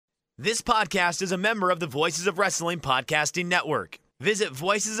This podcast is a member of the Voices of Wrestling Podcasting Network. Visit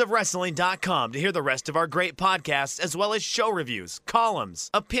voicesofwrestling.com to hear the rest of our great podcasts, as well as show reviews, columns,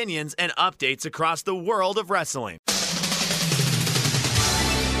 opinions, and updates across the world of wrestling.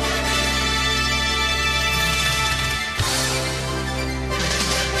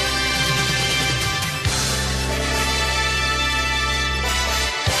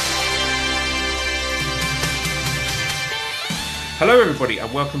 Hello everybody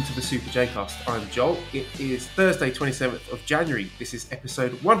and welcome to the Super J-Cast. I'm Joel. It is Thursday 27th of January. This is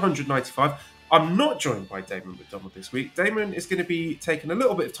episode 195. I'm not joined by Damon McDonald this week. Damon is going to be taking a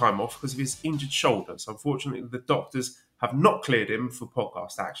little bit of time off because of his injured shoulder. So unfortunately the doctors have not cleared him for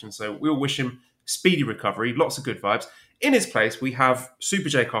podcast action. So we'll wish him speedy recovery, lots of good vibes. In his place we have Super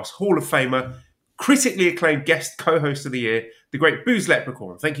J-Cast Hall of Famer, critically acclaimed guest co-host of the year, the great Booze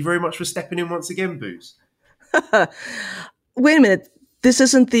Leprechaun. Thank you very much for stepping in once again, Booze. Wait a minute. This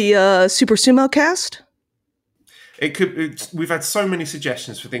isn't the Super Sumo cast? It could. We've had so many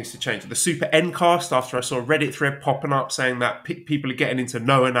suggestions for things to change. The Super N cast, after I saw a Reddit thread popping up saying that people are getting into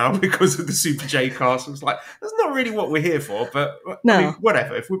Noah now because of the Super J cast. I was like, that's not really what we're here for, but no. I mean,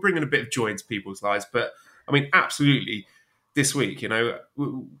 whatever. If we're bringing a bit of joy into people's lives. But I mean, absolutely, this week, I'm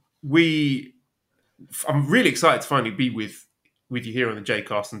really excited to finally be with you here on the J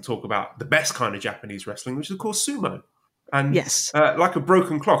cast and talk about the best kind of Japanese wrestling, which is, of course, sumo. And yes, like a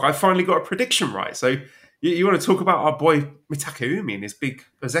broken clock, I finally got a prediction right. So you want to talk about our boy Mitaka Umi and his big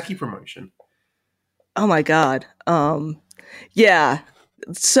Ozeki promotion? Oh my God. Yeah.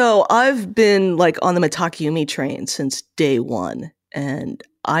 So I've been like on the Mitaka Umi train since day one. And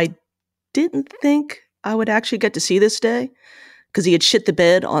I didn't think I would actually get to see this day because he had shit the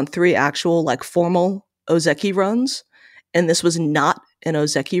bed on 3 actual like formal Ozeki runs. And this was not an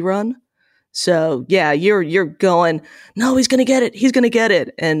Ozeki run. So yeah, you're going, no, he's gonna get it. He's gonna get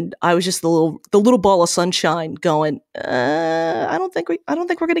it. And I was just the little ball of sunshine going, I don't think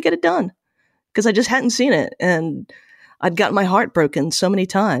we're gonna get it done. Because I just hadn't seen it. And I'd gotten my heart broken so many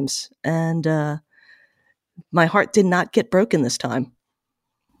times. And my heart did not get broken this time.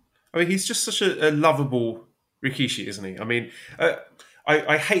 I mean, he's just such a lovable Rikishi, isn't he? I mean,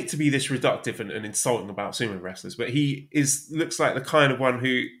 I hate to be this reductive and insulting about sumo wrestlers, but he looks like the kind of one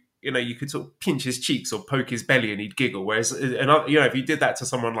who, you could sort of pinch his cheeks or poke his belly and he'd giggle. Whereas, if you did that to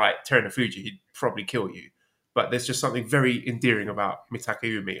someone like Terunofuji, he'd probably kill you. But there's just something very endearing about Mitaka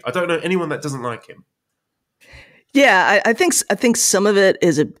Umi. I don't know anyone that doesn't like him. Yeah, I think some of it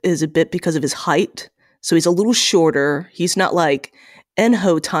is a bit because of his height. So he's a little shorter. He's not like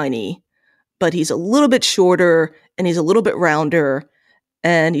Enho tiny, but he's a little bit shorter and he's a little bit rounder.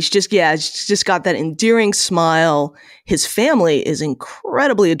 And he's just got that endearing smile. His family is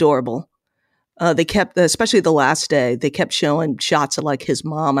incredibly adorable. They kept, especially the last day, they kept showing shots of like his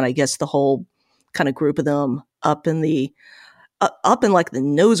mom and I guess the whole kind of group of them up in like the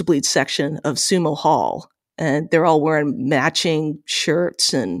nosebleed section of Sumo Hall. And they're all wearing matching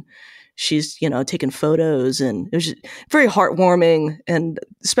shirts and she's, taking photos and it was just very heartwarming. And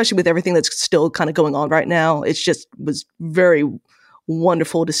especially with everything that's still kind of going on right now, it just was very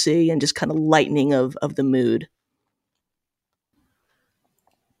wonderful to see and just kind of lightening of the mood.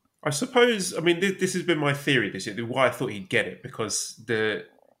 I suppose, this has been my theory this year, why I thought he'd get it, because the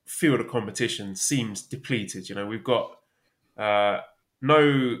field of competition seems depleted. We've got no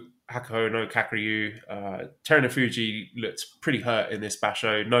Hakuho, no Kakuryu. Terunofuji looked pretty hurt in this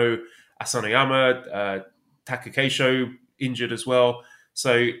basho. No Asanoyama, Takakeisho injured as well.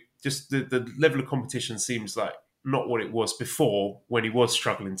 So just the level of competition seems like not what it was before when he was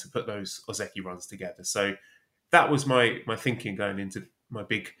struggling to put those Ozeki runs together. So that was my thinking going into my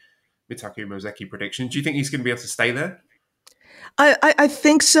big Mitaka Umi Ozeki prediction. Do you think he's going to be able to stay there? I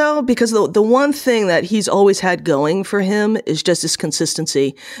think so, because the one thing that he's always had going for him is just his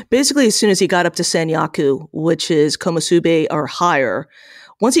consistency. Basically, as soon as he got up to Sanyaku, which is Komusube or higher,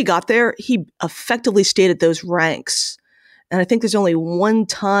 once he got there, he effectively stayed at those ranks. And I think there's only one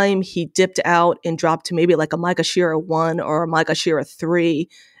time he dipped out and dropped to maybe like a Maegashira 1 or a Maegashira 3.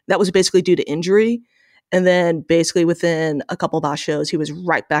 That was basically due to injury. And then basically within a couple of bashos, he was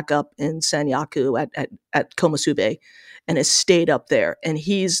right back up in Sanyaku at Komusube and has stayed up there. And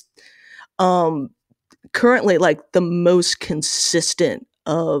he's currently like the most consistent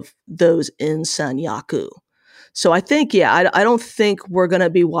of those in Sanyaku. So I think, I don't think we're going to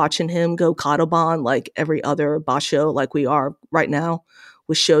be watching him go Kadoban like every other basho like we are right now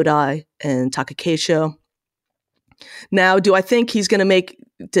with Shodai and Takakeisho. Now, do I think he's going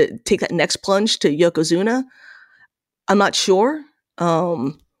to take that next plunge to Yokozuna? I'm not sure.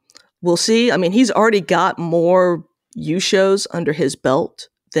 We'll see. I mean, he's already got more U shows under his belt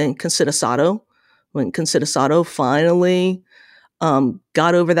than Kansita Sato. When Kansita Sato finally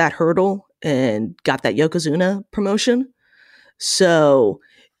got over that hurdle and got that Yokozuna promotion. So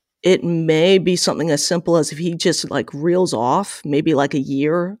it may be something as simple as if he just like reels off maybe like a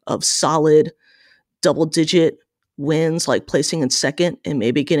year of solid double-digit wins, like placing in second and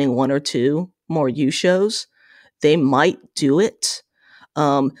maybe getting one or two more U shows, they might do it.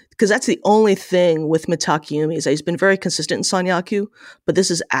 Because that's the only thing with Mitakeumi is that he's been very consistent in Sanyaku, but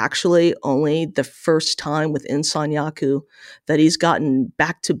this is actually only the first time within Sanyaku that he's gotten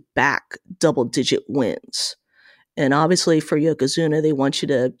back-to-back double-digit wins. And obviously for Yokozuna, they want you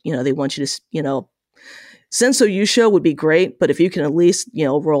to, Senso Yusho would be great, but if you can at least,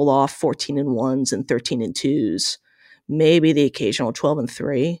 roll off 14-1s and 13-2s, maybe the occasional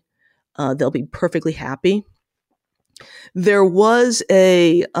 12-3, they'll be perfectly happy. There was so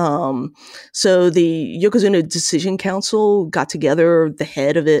the Yokozuna Decision Council got together. The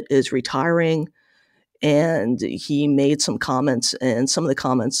head of it is retiring, and he made some comments, and some of the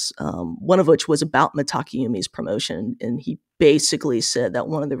comments, one of which was about Mitakeumi's promotion, and he basically said that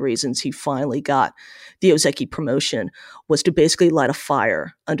one of the reasons he finally got the Ozeki promotion was to basically light a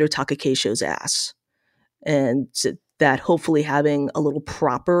fire under Takakeisho's ass, and that hopefully having a little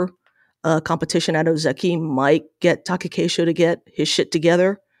proper competition at Ozeki might get Takakeisho to get his shit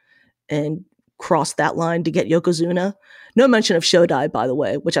together and cross that line to get Yokozuna. No mention of Shodai, by the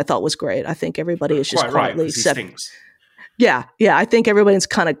way, which I thought was great. I think everybody is just quietly accepting. Yeah, I think everybody's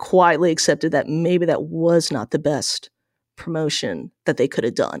kind of quietly accepted that maybe that was not the best promotion that they could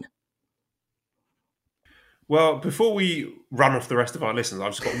have done. Well, before we run off the rest of our listeners,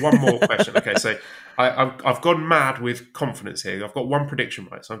 I've just got one more question. Okay, so I've gone mad with confidence here. I've got one prediction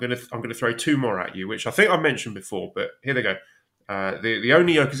right, so I'm going to throw two more at you, which I think I mentioned before, but here they go. The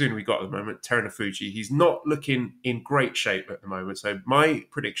only Yokozuna we got at the moment, Terunofuji, he's not looking in great shape at the moment. So my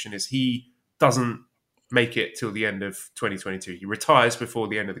prediction is he doesn't make it till the end of 2022. He retires before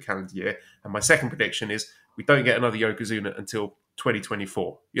the end of the calendar year. And my second prediction is we don't get another Yokozuna until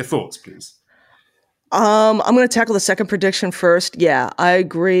 2024. Your thoughts, please. I'm going to tackle the second prediction first. Yeah, I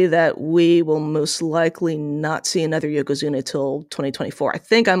agree that we will most likely not see another Yokozuna till 2024. I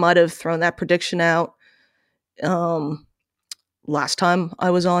think I might have thrown that prediction out last time I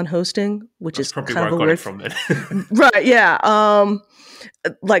was on hosting, which That's is probably kind where of I got weird... it from then. Right, yeah.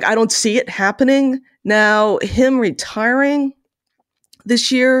 I don't see it happening. Now, him retiring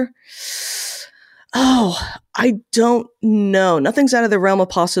this year, I don't know. Nothing's out of the realm of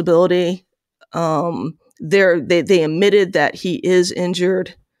possibility. They admitted that he is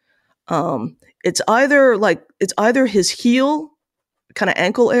injured. It's either his heel, kind of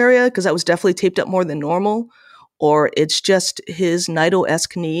ankle area, because that was definitely taped up more than normal, or it's just his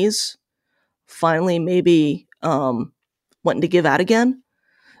Naito-esque knees finally maybe wanting to give out again.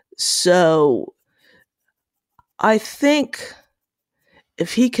 So I think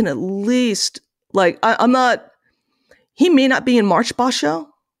if he can at least, he may not be in March Basho.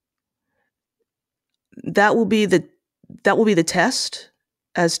 That will be the test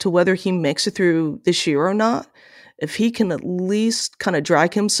as to whether he makes it through this year or not. If he can at least kind of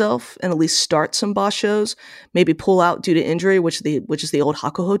drag himself and at least start some bashos, maybe pull out due to injury, which is the old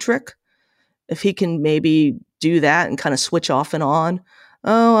Hakuho trick. If he can maybe do that and kind of switch off and on,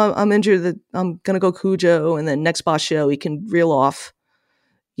 I'm injured, that I'm gonna go Kujo, and then next basho he can reel off,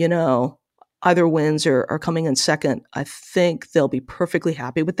 either wins or coming in second. I think they'll be perfectly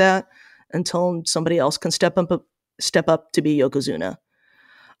happy with that until somebody else can step up to be Yokozuna.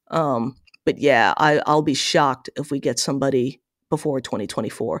 But yeah, I'll be shocked if we get somebody before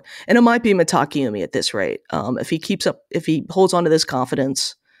 2024. And it might be Mitakeumi at this rate. If he holds on to this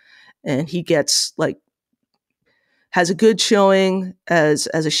confidence and he gets has a good showing as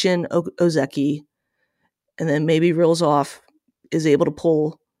a Shin Ozeki, and then maybe reels off, is able to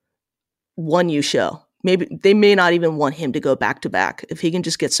pull one Yusho. Maybe they may not even want him to go back to back. If he can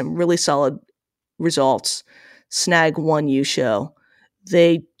just get some really solid results, snag one Yusho,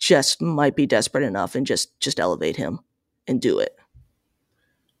 they just might be desperate enough and just elevate him and do it.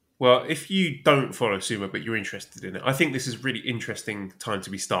 Well, if you don't follow sumo but you're interested in it, I think this is a really interesting time to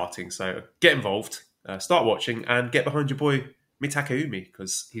be starting. So get involved, start watching, and get behind your boy Mitakeumi,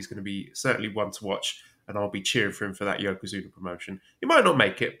 because he's going to be certainly one to watch, and I'll be cheering for him for that Yokozuna promotion. He might not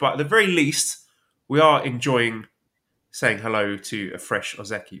make it, but at the very least, we are enjoying saying hello to a fresh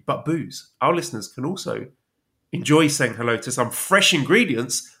Ozeki. But Booze, our listeners can also enjoy saying hello to some fresh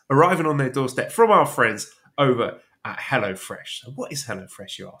ingredients arriving on their doorstep from our friends over at HelloFresh. So what is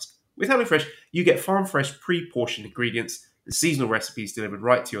HelloFresh, you ask? With HelloFresh, you get farm-fresh, pre-portioned ingredients and seasonal recipes delivered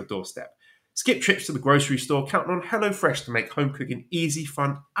right to your doorstep. Skip trips to the grocery store, counting on HelloFresh to make home cooking easy,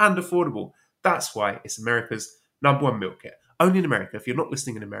 fun, and affordable. That's why it's America's #1 meal kit. Only in America. If you're not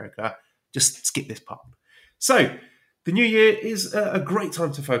listening in America, just skip this part. So, the new year is a great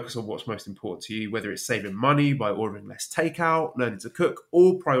time to focus on what's most important to you, whether it's saving money by ordering less takeout, learning to cook,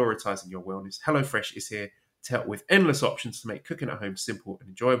 or prioritizing your wellness. HelloFresh is here to help with endless options to make cooking at home simple and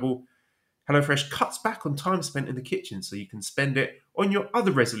enjoyable. HelloFresh cuts back on time spent in the kitchen so you can spend it on your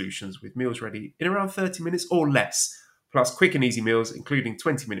other resolutions with meals ready in around 30 minutes or less. Plus, quick and easy meals, including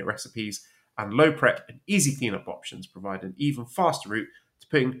 20-minute recipes and low prep and easy cleanup options, provide an even faster route to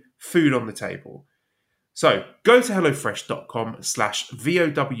putting food on the table. So go to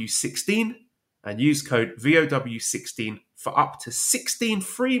hellofresh.com/VOW16 and use code VOW16 for up to 16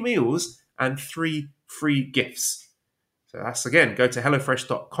 free meals and 3 free gifts. So that's again, go to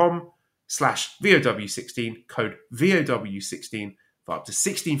hellofresh.com/VOW16, code VOW16 for up to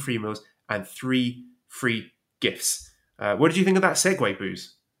 16 free meals and 3 free gifts. What did you think of that segue,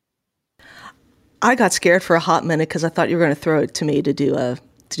 Booze? I got scared for a hot minute because I thought you were going to throw it to me to do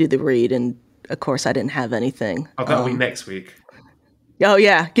the read, and of course I didn't have anything. Oh, that'll be next week. Oh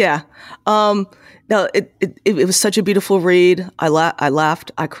yeah. No, it was such a beautiful read. I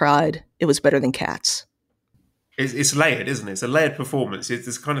laughed, I cried. It was better than Cats. It's layered, isn't it? It's a layered performance. It's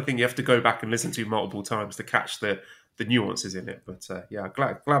this kind of thing you have to go back and listen to multiple times to catch the nuances in it. But yeah,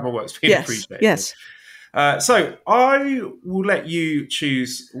 glad my work's been appreciated. Yes. So I will let you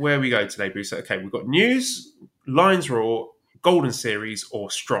choose where we go today, Bruce. Okay, we've got news, Lions Raw, Golden Series,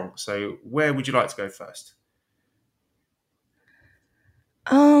 or Strong. So where would you like to go first?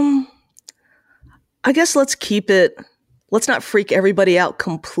 I guess let's not freak everybody out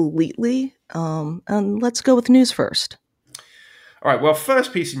completely. And let's go with news first. All right, well,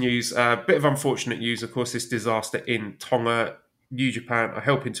 first piece of news, a bit of unfortunate news. Of course, this disaster in Tonga. New Japan are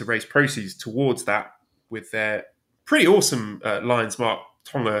helping to raise proceeds towards that with their pretty awesome Lions Mark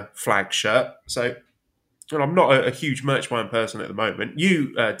Tonga flag shirt. So, well, I'm not a huge merch buying person at the moment.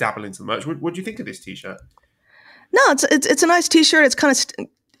 You dabble into the merch. What do you think of this T-shirt? No, it's a nice T-shirt. It's kind of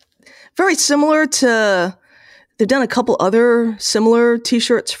very similar to. They've done a couple other similar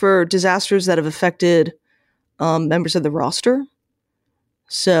T-shirts for disasters that have affected members of the roster.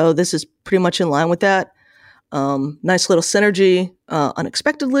 So this is pretty much in line with that. Nice little synergy,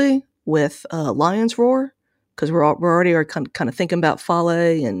 unexpectedly, with Lions Roar, because we're already kind of thinking about Fale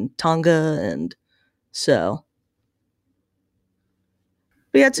and Tonga, and so.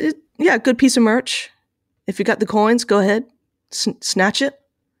 But yeah, good piece of merch. If you got the coins, go ahead, snatch it.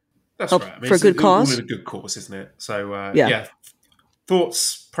 That's right. I mean, for a good cause. All in a good cause, isn't it? So yeah.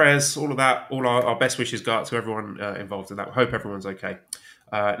 Thoughts, prayers, all of that, all our best wishes go out to everyone involved in that. Hope everyone's okay.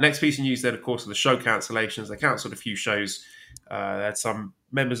 Next piece of news then, of course, are the show cancellations. They cancelled a few shows. They had some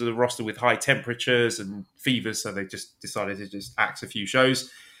members of the roster with high temperatures and fevers, so they just decided to just axe a few shows.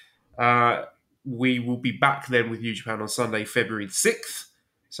 We will be back then with New Japan on Sunday, February 6th.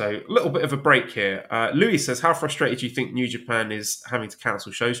 So a little bit of a break here. Louis says, how frustrated do you think New Japan is having to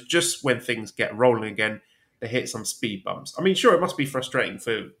cancel shows just when things get rolling again? They hit some speed bumps. I mean, sure, it must be frustrating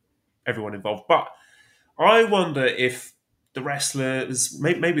for everyone involved, but I wonder if the wrestlers,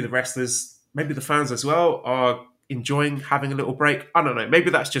 maybe the fans as well, are enjoying having a little break. I don't know.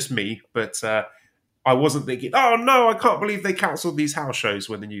 Maybe that's just me, but I wasn't thinking, oh no, I can't believe they cancelled these house shows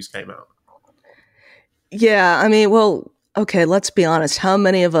when the news came out. Yeah, I mean, well, okay, let's be honest. How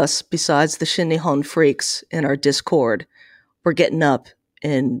many of us, besides the Shin Nihon freaks in our Discord, were getting up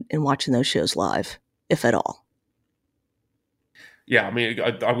and watching those shows live, if at all? Yeah, I mean,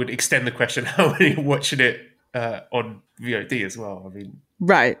 I would extend the question, how many are watching it on VOD as well? I mean,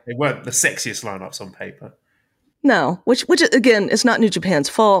 right. They weren't the sexiest lineups on paper. No, which again, it's not New Japan's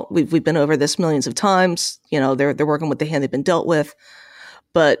fault. We've been over this millions of times. You know, they're working with the hand they've been dealt with.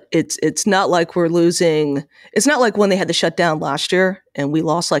 But it's not like we're losing. It's not like when they had the shutdown last year and we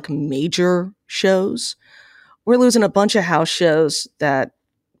lost like major shows. We're losing a bunch of house shows that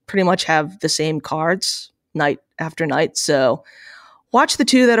pretty much have the same cards night after night. So watch the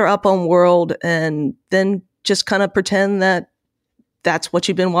two that are up on World and then just kind of pretend that that's what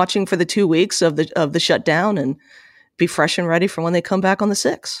you've been watching for the 2 weeks of the shutdown and be fresh and ready for when they come back on the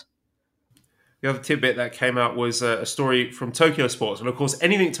 6th. The other tidbit that came out was a story from Tokyo Sports. And of course,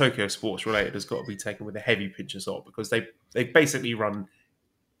 anything Tokyo Sports related has got to be taken with a heavy pinch of salt because they basically run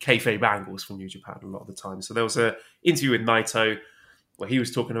kayfabe angles from New Japan a lot of the time. So there was an interview with Naito where he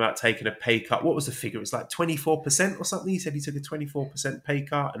was talking about taking a pay cut. What was the figure? It was like 24% or something. He said he took a 24% pay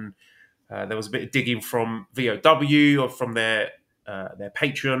cut. And there was a bit of digging from VOW or from their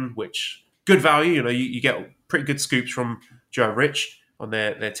Patreon, which good value. You know, you get pretty good scoops from Joe Rich on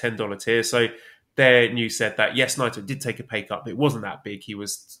their $10 tier. So their news said that yes, Naito did take a pay cut, but it wasn't that big. He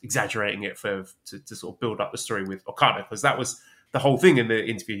was exaggerating it to sort of build up the story with Okada, because that was the whole thing in the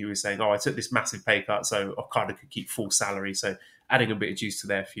interview. He was saying, "Oh, I took this massive pay cut so Okada could keep full salary." So adding a bit of juice to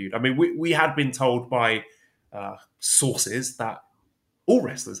their feud. I mean, we had been told by sources that all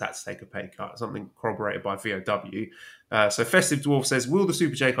wrestlers had to take a pay cut, something corroborated by VOW. So Festive Dwarf says, will the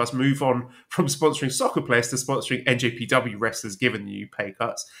Super J-Cast move on from sponsoring soccer players to sponsoring NJPW wrestlers given the new pay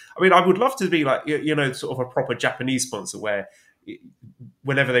cuts? I mean, I would love to be like, sort of a proper Japanese sponsor where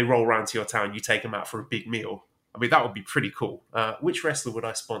whenever they roll around to your town, you take them out for a big meal. I mean, that would be pretty cool. Which wrestler would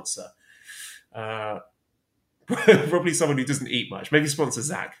I sponsor? Probably someone who doesn't eat much. Maybe sponsor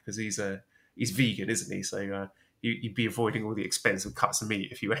Zach, because he's vegan, isn't he? So you'd be avoiding all the expensive cuts of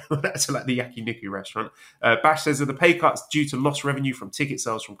meat if you went to like the Yakiniku restaurant. Bash says, are the pay cuts due to lost revenue from ticket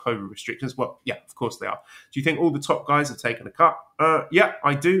sales from COVID restrictions? Well, yeah, of course they are. Do you think all the top guys have taken a cut? Yeah,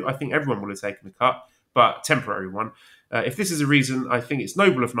 I do. I think everyone will have taken a cut, but temporary one. If this is a reason, I think it's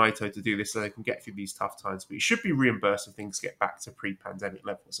noble of Naito to do this so they can get through these tough times, but he should be reimbursed if things get back to pre-pandemic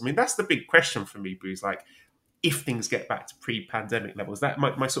levels. I mean, that's the big question for me, Booze. Like, if things get back to pre-pandemic levels, that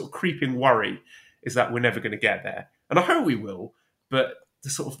my sort of creeping worry is that we're never going to get there. And I hope we will, but the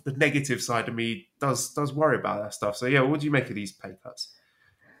sort of the negative side of me does worry about that stuff. So yeah, what do you make of these pay cuts?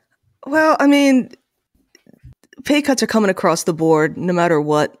 Well, I mean, pay cuts are coming across the board no matter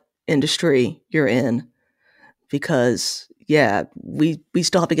what industry you're in, because yeah, we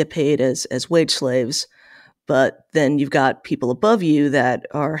still have to get paid as wage slaves, but then you've got people above you that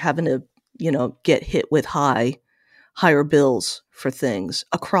are having to, get hit with higher bills for things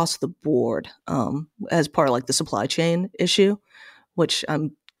across the board, as part of like the supply chain issue, which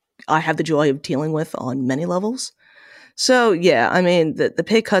I have the joy of dealing with on many levels. So yeah, I mean, the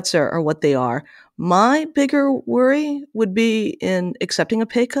pay cuts are what they are. My bigger worry would be in accepting a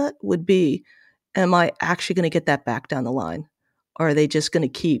pay cut would be, am I actually going to get that back down the line? Or are they just going to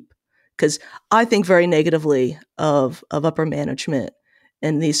keep? Because I think very negatively of upper management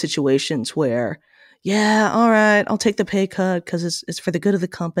in these situations where, yeah, all right, I'll take the pay cut because it's for the good of the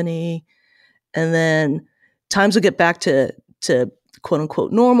company. And then times will get back to quote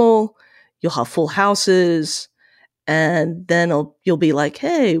unquote normal. You'll have full houses. And then you'll be like,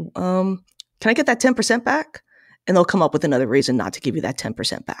 hey, can I get that 10% back? And they'll come up with another reason not to give you that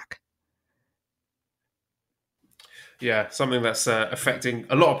 10% back. Yeah, something that's affecting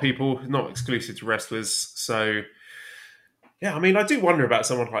a lot of people, not exclusive to wrestlers. So, yeah, I mean, I do wonder about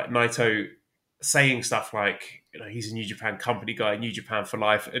someone like Naito saying stuff like, he's a New Japan company guy, New Japan for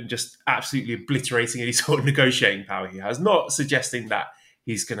life, and just absolutely obliterating any sort of negotiating power he has. Not suggesting that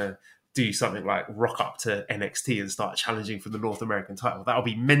he's going to do something like rock up to NXT and start challenging for the North American title. That would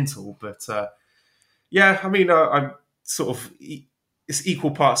be mental. But yeah, I mean, I'm sort of... it's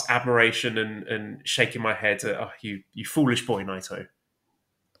equal parts admiration and shaking my head at, you foolish boy, Naito.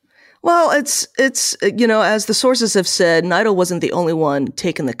 Well, it's as the sources have said, Naito wasn't the only one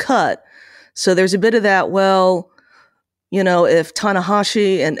taking the cut. So there's a bit of that, well, if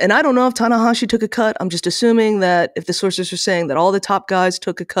Tanahashi, and I don't know if Tanahashi took a cut, I'm just assuming that if the sources are saying that all the top guys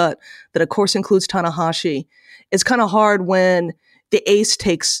took a cut, that of course includes Tanahashi. It's kind of hard when the ace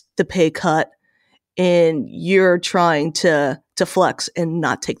takes the pay cut and you're trying to flex and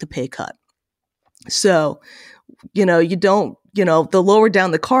not take the pay cut. So, you don't, the lower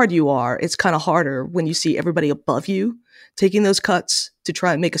down the card you are, it's kind of harder when you see everybody above you taking those cuts to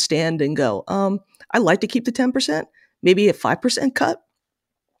try and make a stand and go, I'd like to keep the 10%, maybe a 5% cut.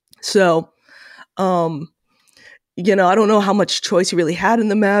 So, I don't know how much choice he really had in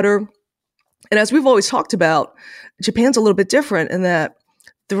the matter. And as we've always talked about, Japan's a little bit different in that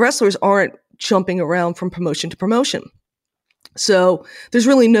the wrestlers aren't jumping around from promotion to promotion. So there's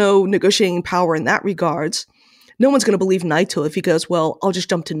really no negotiating power in that regards. No one's going to believe Naito if he goes, well, I'll just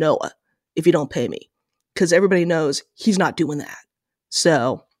jump to Noah if you don't pay me. Because everybody knows he's not doing that.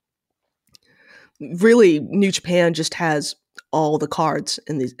 So really, New Japan just has all the cards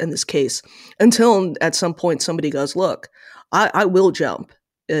in this case until at some point somebody goes, look, I will jump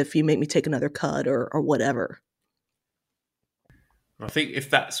if you make me take another cut or whatever. I think if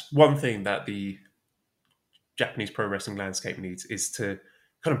that's one thing that the Japanese pro wrestling landscape needs, is to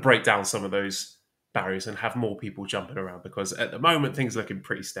kind of break down some of those barriers and have more people jumping around, because at the moment things are looking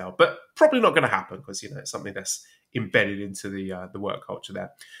pretty stale, but probably not going to happen because it's something that's embedded into the work culture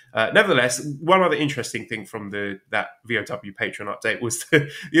there. Nevertheless, one other interesting thing from that VOW Patreon update was the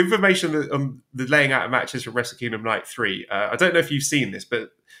information on the laying out of matches for Wrestle Kingdom Night 3. I don't know if you've seen this,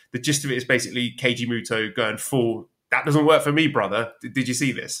 but the gist of it is basically Keiji Muto going full, that doesn't work for me, brother. Did you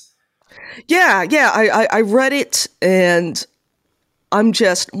see this? Yeah, I read it, and I'm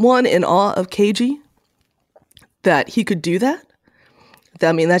just, one, in awe of KG, that he could do that.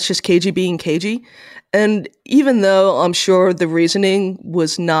 I mean, that's just KG being KG. And even though I'm sure the reasoning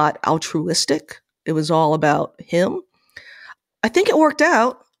was not altruistic, it was all about him, I think it worked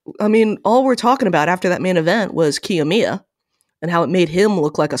out. I mean, all we're talking about after that main event was Kiyomiya and how it made him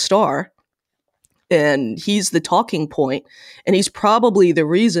look like a star. And he's the talking point. And he's probably the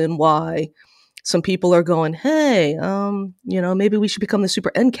reason why some people are going, hey, maybe we should become the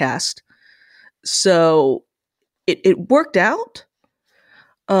Super N cast. So it worked out.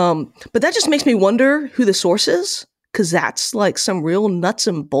 But that just makes me wonder who the source is, because that's like some real nuts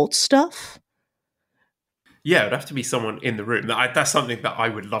and bolts stuff. Yeah, it'd have to be someone in the room. That's something that I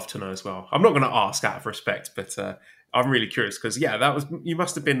would love to know as well. I'm not going to ask out of respect, but I'm really curious because, you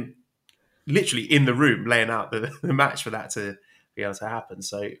must have been literally in the room laying out the match for that to be able to happen.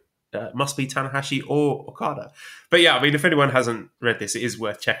 So it must be Tanahashi or Okada. But yeah, I mean, if anyone hasn't read this, it is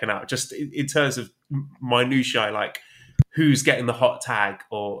worth checking out. Just in terms of minutiae, like who's getting the hot tag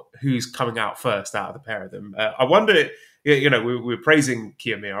or who's coming out first out of the pair of them. I wonder, we're praising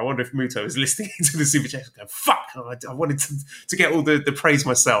Kiyomiya. I wonder if Muto is listening to the Super Chat going, fuck, I wanted to get all the praise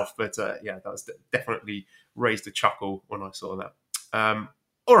myself. But that was definitely raised a chuckle when I saw that.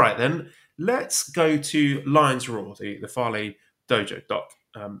 All right, then, let's go to Lions Roar, the Fale Dojo doc.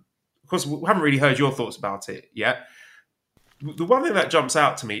 Of course, we haven't really heard your thoughts about it yet. The one thing that jumps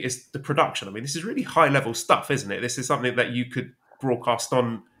out to me is the production. I mean, this is really high-level stuff, isn't it? This is something that you could broadcast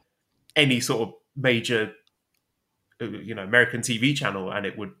on any sort of major, American TV channel, and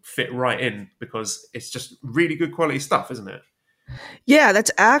it would fit right in because it's just really good quality stuff, isn't it? Yeah,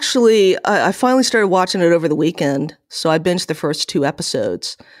 that's actually, I finally started watching it over the weekend, so I binged the first 2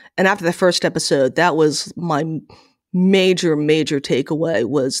 episodes. And after the first episode, that was my major takeaway,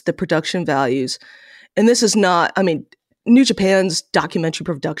 was the production values. And this is not, I mean, New Japan's documentary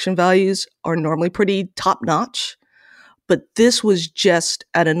production values are normally pretty top-notch, but this was just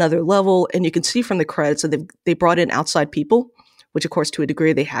at another level. And you can see from the credits that they brought in outside people, which, of course, to a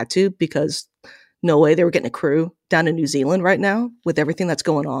degree they had to, because no way they were getting a crew down in New Zealand right now with everything that's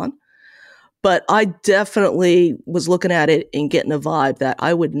going on. But I definitely was looking at it and getting a vibe that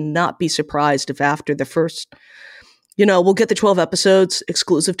I would not be surprised if after the first, we'll get the 12 episodes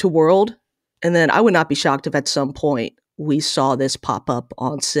exclusive to World. And then I would not be shocked if at some point we saw this pop up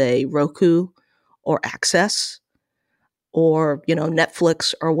on, say, Roku or Access or,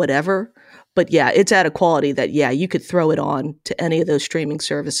 Netflix or whatever. But yeah, it's at a quality that, you could throw it on to any of those streaming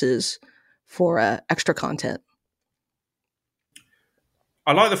services for extra content.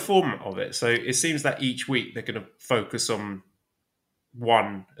 I like the format of it. So it seems that each week they're going to focus on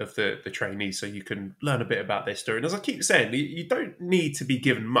one of the trainees so you can learn a bit about their story. And as I keep saying, you don't need to be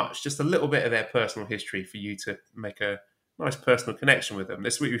given much, just a little bit of their personal history for you to make a nice personal connection with them.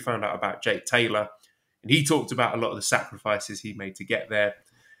 This week we found out about Jake Taylor, and he talked about a lot of the sacrifices he made to get there.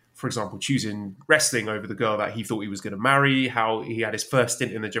 For example, choosing wrestling over the girl that he thought he was going to marry, how he had his first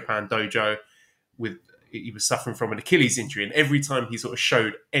stint in the Japan dojo he was suffering from an Achilles injury, and every time he sort of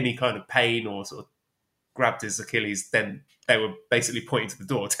showed any kind of pain or sort of grabbed his Achilles, then they were basically pointing to the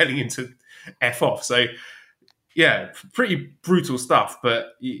door, telling him to F off. So, yeah, pretty brutal stuff.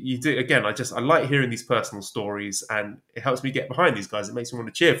 But you do, again, I like hearing these personal stories, and it helps me get behind these guys. It makes me want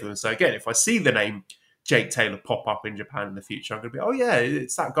to cheer for them. So, again, if I see the name Jake Taylor pop up in Japan in the future, I'm going to be, oh, yeah,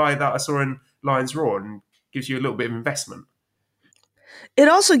 it's that guy that I saw in Lions Roar, and gives you a little bit of investment. It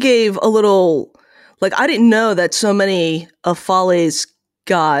also gave a little, I didn't know that so many of Fale's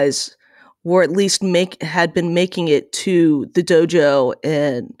guys were at least had been making it to the dojo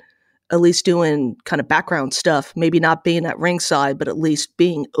and at least doing kind of background stuff, maybe not being at ringside, but at least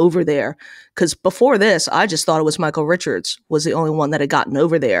being over there. Because before this, I just thought it was Michael Richards was the only one that had gotten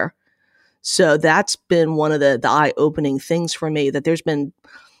over there. So that's been one of the eye-opening things for me, that there's been,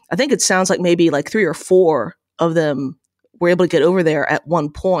 I think it sounds like maybe 3 or 4 of them were able to get over there at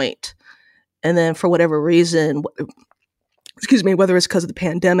one point. And then for whatever reason, whether it's because of the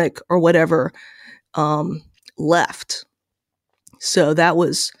pandemic or whatever, left. So that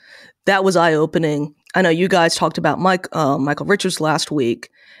was eye-opening. I know you guys talked about Michael Richards last week,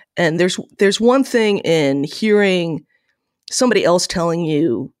 and there's one thing in hearing somebody else telling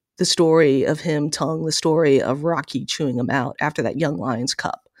you the story of him telling the story of Rocky chewing him out after that Young Lions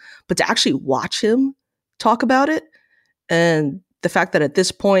Cup, but to actually watch him talk about it, and the fact that at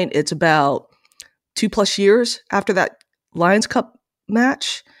this point it's about 2+ years after that Lions Cup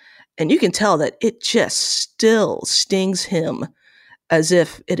match, and you can tell that it just still stings him as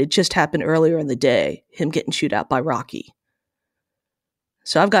if it had just happened earlier in the day, him getting chewed out by Rocky.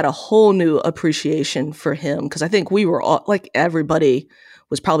 So I've got a whole new appreciation for him because I think we were all, like, everybody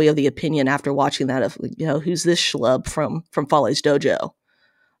was probably of the opinion after watching that of, who's this schlub from Fale's dojo?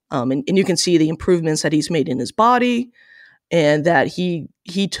 And you can see the improvements that he's made in his body, and that he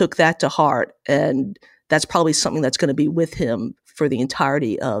took that to heart, and that's probably something that's going to be with him for the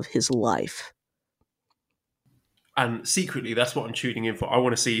entirety of his life. And secretly, that's what I'm tuning in for. I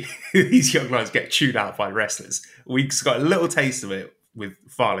want to see these young lions get chewed out by wrestlers. We got a little taste of it with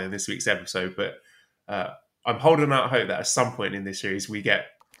Fale in this week's episode, but I'm holding out hope that at some point in this series we get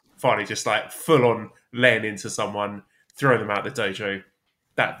Fale just like full on laying into someone, throwing them out the dojo.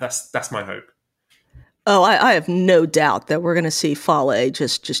 That's my hope. Oh, I have no doubt that we're going to see Fale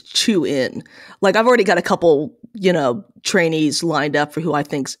just chew in. Like, I've already got a couple, trainees lined up for who I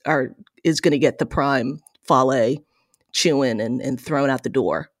think is going to get the prime Fale chewing and thrown out the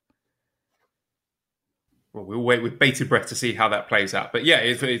door. Well, we'll wait with bated breath to see how that plays out. But yeah,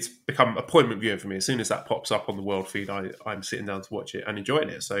 it's become appointment viewing for me. As soon as that pops up on the world feed, I'm sitting down to watch it and enjoying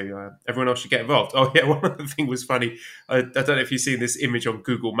it. So everyone else should get involved. Oh yeah, one other thing was funny. I don't know if you've seen this image on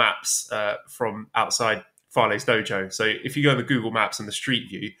Google Maps from outside Fale's dojo. So if you go on the Google Maps and the street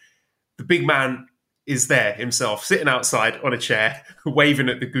view, the big man is there himself, sitting outside on a chair, waving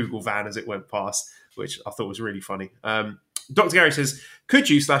at the Google van as it went past, which I thought was really funny. Dr. Gary says,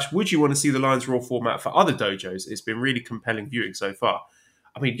 would you want to see the Lions Raw format for other dojos? It's been really compelling viewing so far.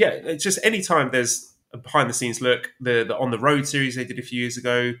 I mean, yeah, it's just anytime there's a behind-the-scenes look, the On the Road series they did a few years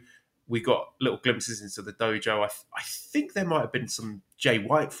ago, we got little glimpses into the dojo. I think there might have been some Jay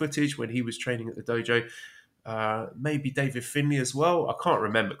White footage when he was training at the dojo. Maybe David Finlay as well. I can't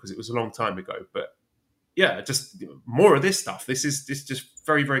remember because it was a long time ago. But yeah, just more of this stuff. This is just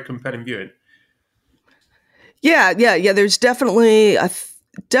very, very compelling viewing. Yeah. There's definitely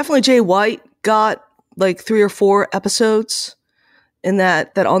Jay White got like 3 or 4 episodes in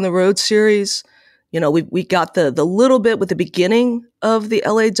that On the Road series. We got the little bit with the beginning of the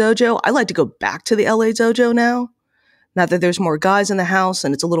LA dojo. I like to go back to the LA dojo now that there's more guys in the house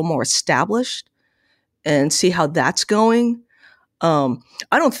and it's a little more established, and see how that's going. I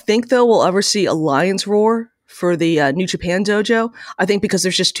don't think though we'll ever see a Lions Roar for the New Japan dojo. I think because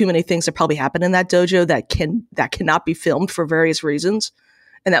there's just too many things that probably happen in that dojo that cannot be filmed for various reasons,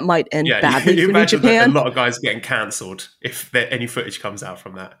 and that might end badly for New Japan. A lot of guys getting cancelled if any footage comes out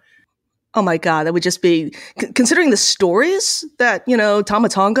from that. Oh my God, that would just be, considering the stories that, Tama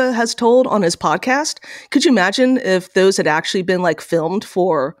Tonga has told on his podcast, could you imagine if those had actually been like filmed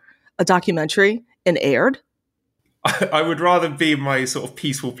for a documentary and aired? I would rather be in my sort of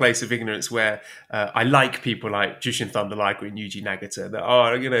peaceful place of ignorance where I like people like Jushin Thunder Liger and Yuji Nagata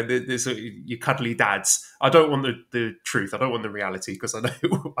that there's your cuddly dads. I don't want the truth. I don't want the reality because I know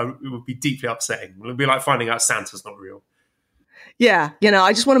it would be deeply upsetting. It would be like finding out Santa's not real. Yeah,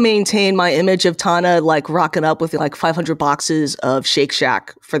 I just want to maintain my image of Tana like rocking up with like 500 boxes of Shake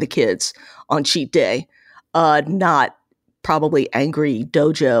Shack for the kids on cheat day, not probably angry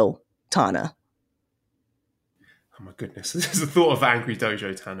dojo Tana. Oh my goodness, this is the thought of angry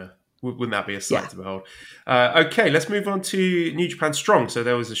dojo Tana. Wouldn't that be a sight to behold? Okay, let's move on to New Japan Strong. So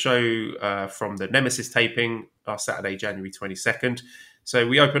there was a show from the Nemesis taping last Saturday, January 22nd. So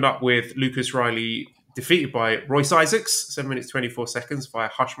we open up with Lucas Riley defeated by Royce Isaacs, 7 minutes 24 seconds via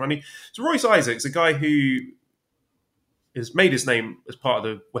Hush Money. So Royce Isaacs, a guy who has made his name as part of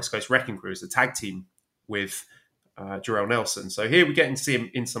the West Coast Wrecking Crew as a tag team with Jarrell Nelson. So here we're getting to see him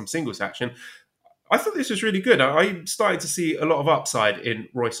in some singles action. I thought this was really good. I'm starting to see a lot of upside in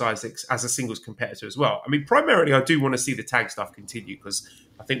Royce Isaacs as a singles competitor as well. I mean, primarily, I do want to see the tag stuff continue because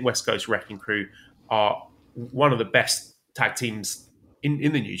I think West Coast Wrecking Crew are one of the best tag teams in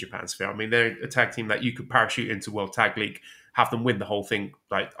the New Japan sphere. I mean, they're a tag team that you could parachute into World Tag League, have them win the whole thing.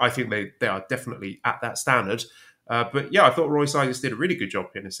 Like, I think they are definitely at that standard. But yeah, I thought Royce Isaacs did a really good job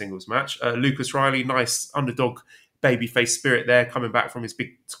in a singles match. Lucas Riley, nice underdog babyface spirit there, coming back from his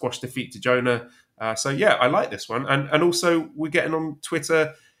big squash defeat to Jonah. So yeah, I like this one. And also we're getting on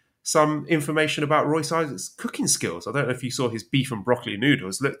Twitter some information about Royce Isaacs' cooking skills. I don't know if you saw his beef and broccoli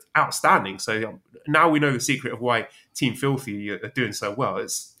noodles, looked outstanding. So now we know the secret of why Team Filthy are doing so well.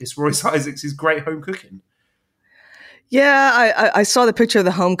 It's Royce Isaacs' great home cooking. Yeah, I saw the picture of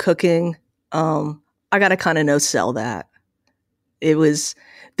the home cooking. I got to kind of no-sell that.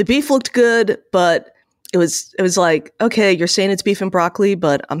 The beef looked good, but it was like, okay, you're saying it's beef and broccoli,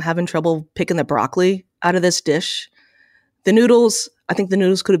 but I'm having trouble picking the broccoli out of this dish. The noodles, I think the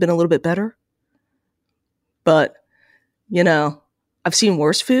noodles could have been a little bit better. But, I've seen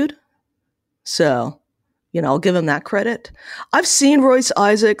worse food. So, I'll give him that credit. I've seen Royce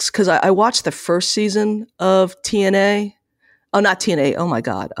Isaacs because I watched the first season of TNA Oh, not TNA. Oh my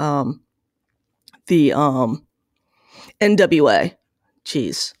God. The NWA.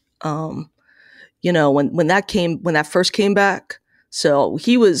 Jeez. When that first came back, so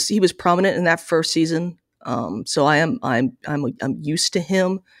he was prominent in that first season. So I'm used to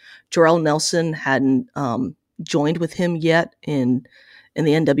him. Jarrell Nelson hadn't joined with him yet in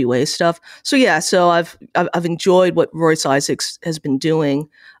the NWA stuff. So yeah, so I've enjoyed what Royce Isaacs has been doing.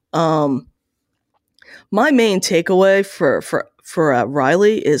 My main takeaway for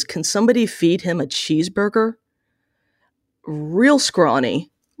Riley is, can somebody feed him a cheeseburger? Real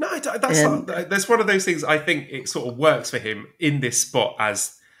scrawny. No, that's one of those things. I think it sort of works for him in this spot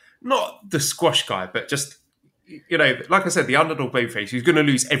as not the squash guy, but just, like I said, the underdog babyface who's going to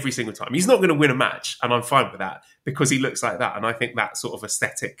lose every single time. He's not going to win a match, and I'm fine with that because he looks like that. And I think that sort of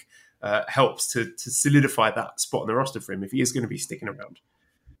aesthetic helps to solidify that spot on the roster for him if he is going to be sticking around.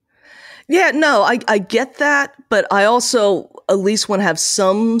 Yeah, no, I get that, but I also at least want to have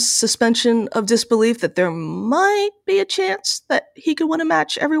some suspension of disbelief that there might be a chance that he could win a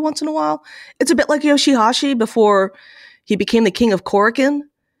match every once in a while. It's a bit like Yoshihashi before he became the king of Korakuen,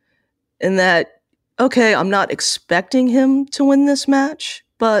 in that, okay, I'm not expecting him to win this match,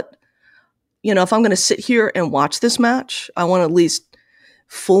 but, if I'm going to sit here and watch this match, I want to at least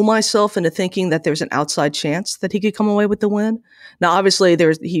fool myself into thinking that there's an outside chance that he could come away with the win. Now, obviously,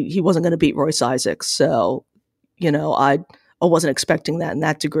 he wasn't going to beat Royce Isaacs, so I wasn't expecting that in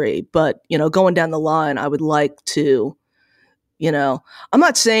that degree. But going down the line, I would like to, I'm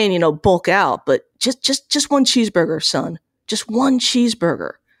not saying bulk out, but just one cheeseburger, son, just one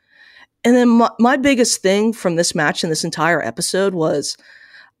cheeseburger. And then my biggest thing from this match and this entire episode was,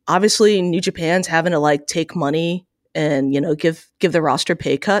 obviously, New Japan's having to take money and give the roster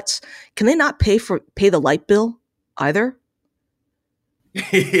pay cuts. Can they not pay the light bill either?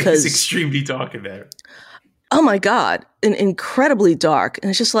 It's extremely dark in there. Oh my God, incredibly dark. And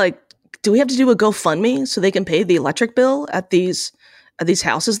it's just do we have to do a GoFundMe so they can pay the electric bill at these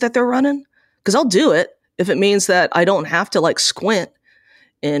houses that they're running? Because I'll do it if it means that I don't have to squint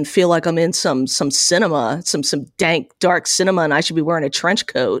and feel like I'm in some cinema, some dank dark cinema, and I should be wearing a trench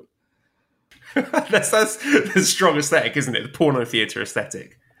coat. that's the strong aesthetic, isn't it? The porno theater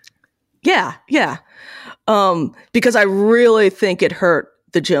aesthetic. Yeah. Because I really think it hurt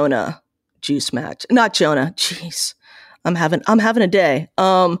the Jonah Juice match. Not Jonah. Jeez. I'm having a day.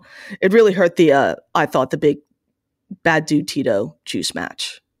 It really hurt I thought the big Bad Dude Tito Juice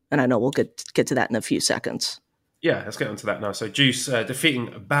match. And I know we'll get to that in a few seconds. Yeah, let's get onto that now. So Juice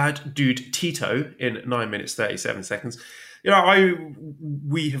defeating Bad Dude Tito in 9 minutes, 37 seconds.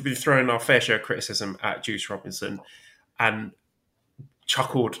 We have been throwing our fair share of criticism at Juice Robinson, and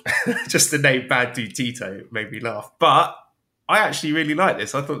chuckled. Just the name Bad Dude Tito made me laugh. But I actually really like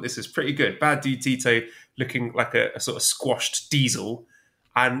this. I thought this was pretty good. Bad Dude Tito looking like a sort of squashed Diesel,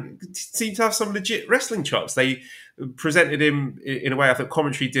 and seemed to have some legit wrestling chops. They presented him in a way I thought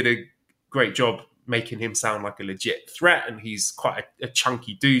commentary did a great job making him sound like a legit threat, and he's quite a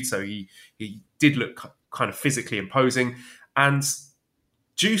chunky dude, so he did look kind of physically imposing. And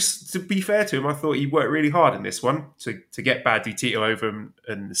Juice, to be fair to him, I thought he worked really hard in this one to get Bad Dude Tito over him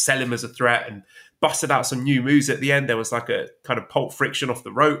and sell him as a threat, and busted out some new moves at the end. There was a kind of Pulp Friction off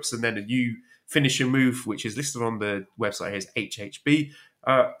the ropes, and then a new finishing move, which is listed on the website here as HHB.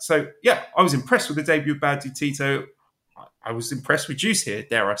 So yeah, I was impressed with the debut of Bad Dude Tito. I was impressed with Juice here,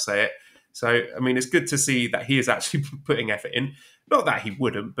 dare I say it. So, I mean, it's good to see that he is actually putting effort in. Not that he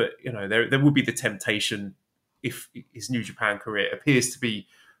wouldn't, but, there would be the temptation, if his New Japan career appears to be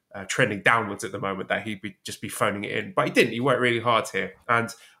trending downwards at the moment, that he'd just be phoning it in. But he didn't. He worked really hard here. And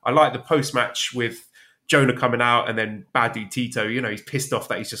I like the post-match with Jonah coming out and then Bad Dude Tito. He's pissed off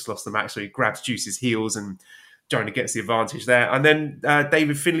that he's just lost the match, so he grabs Juice's heels and Jonah gets the advantage there. And then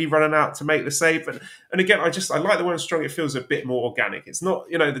David Finlay running out to make the save. And again, I like the one strong. It feels a bit more organic. It's not,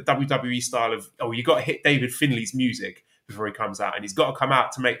 the WWE style of, you got to hit David Finlay's music before he comes out, and he's got to come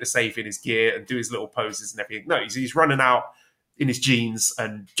out to make the save in his gear and do his little poses and everything. No, he's running out in his jeans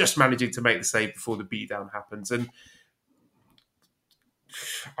and just managing to make the save before the beatdown happens. And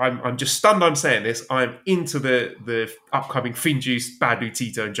I'm just stunned I'm saying this. I'm into the upcoming Finjuice, Bad Dude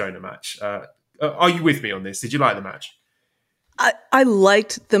Tito and Jonah match. Are you with me on this? Did you like the match? I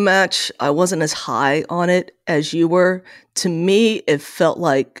liked the match. I wasn't as high on it as you were. To me, it felt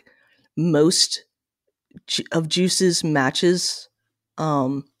like most of Juice's matches.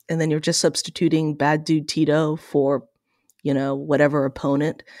 And then you're just substituting Bad Dude Tito for, whatever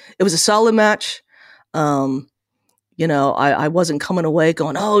opponent. It was a solid match. I wasn't coming away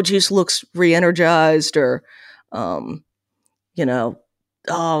going, oh, Juice looks re-energized or, or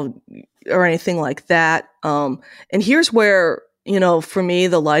anything like that. And here's where for me,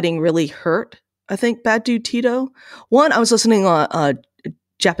 the lighting really hurt. I think Bad Dude Tito. One, I was listening on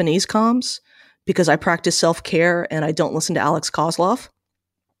Japanese comms because I practice self-care and I don't listen to Alex Kozlov.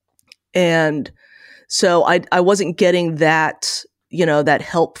 And so I wasn't getting that, that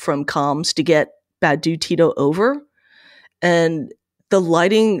help from comms to get Bad Dude Tito over. And the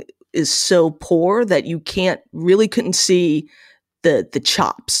lighting is so poor that you couldn't see the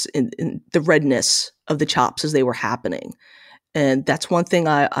chops and the redness of the chops as they were happening. And that's one thing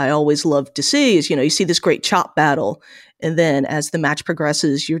I always love to see is, you see this great chop battle. And then as the match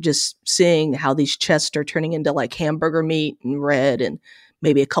progresses, you're just seeing how these chests are turning into like hamburger meat and red and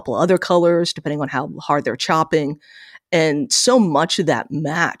maybe a couple other colors, depending on how hard they're chopping. And so much of that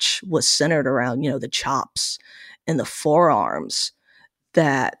match was centered around, the chops and the forearms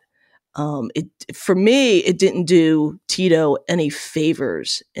that for me, it didn't do Tito any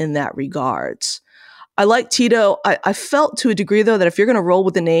favors in that regards. I like Tito. I felt to a degree, though, that if you're going to roll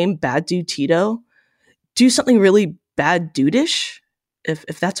with the name Bad Dude Tito, do something really bad dude-ish,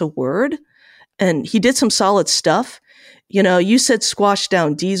 if that's a word. And he did some solid stuff. You said squash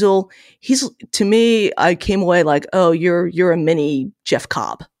down Diesel. To me, I came away like, oh, you're a mini Jeff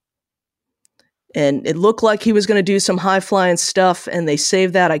Cobb. And it looked like he was going to do some high flying stuff, and they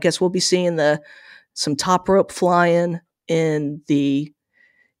saved that. I guess we'll be seeing some top rope flying in the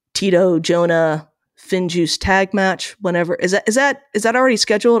Tito Jonah Finjuice tag match. Whenever is that already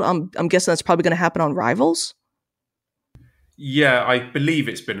scheduled? I'm guessing that's probably going to happen on Rivals. Yeah, I believe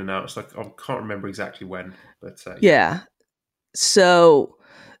it's been announced. I can't remember exactly when, but yeah. So,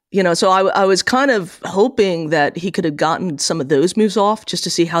 I was kind of hoping that he could have gotten some of those moves off just to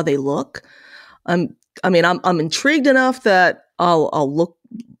see how they look. I'm intrigued enough that I'll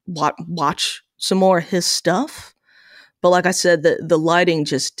watch some more of his stuff. But like I said, the lighting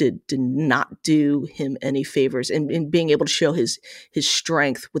just did not do him any favors in being able to show his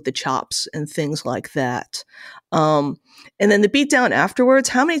strength with the chops and things like that. And then the beatdown afterwards,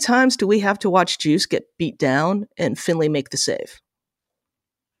 how many times do we have to watch Juice get beat down and Finlay make the save?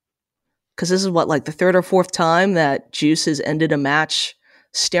 Because this is like the third or fourth time that Juice has ended a match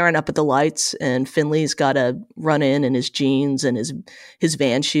staring up at the lights, and Finlay's got to run in his jeans and his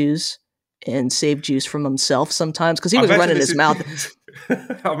Van shoes and save Juice from himself sometimes because he was running his mouth.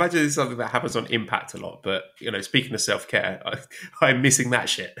 I imagine it's something that happens on Impact a lot, but speaking of self-care, I'm missing that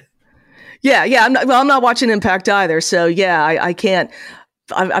shit. Yeah, I'm not watching Impact either, so yeah, I can't.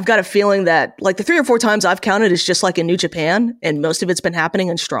 I've got a feeling that like the 3 or 4 times I've counted is just like in New Japan, and most of it's been happening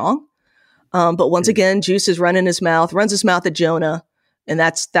in Strong. But once again, Juice is runs his mouth at Jonah. And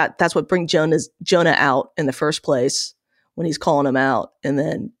that's what brings Jonah out in the first place when he's calling him out. And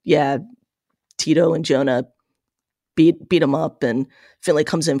then, yeah, Tito and Jonah beat him up, and Finlay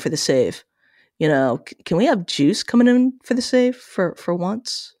comes in for the save. Can we have Juice coming in for the save for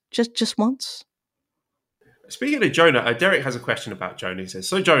once? Just once? Speaking of Jonah, Derek has a question about Jonah. He says,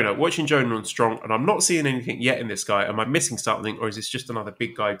 so Jonah, watching Jonah on Strong, and I'm not seeing anything yet in this guy. Am I missing something, or is this just another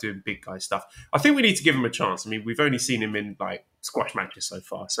big guy doing big guy stuff? I think we need to give him a chance. I mean, we've only seen him in like squash matches so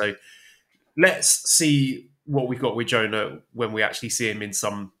far. So let's see what we've got with Jonah when we actually see him in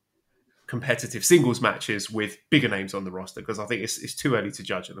some competitive singles matches with bigger names on the roster, because I think it's too early to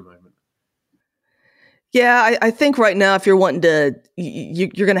judge at the moment. Yeah, I think right now, if you're wanting to,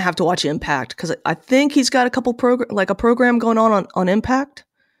 you're going to have to watch Impact, because I think he's got a couple program going on Impact.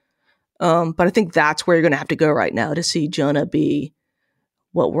 But I think that's where you're going to have to go right now to see Jonah be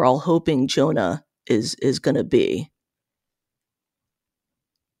what we're all hoping Jonah is going to be.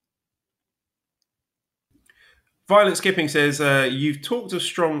 Violent Skipping says, you've talked of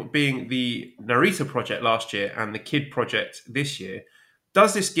Strong being the Narita project last year and the Kid project this year.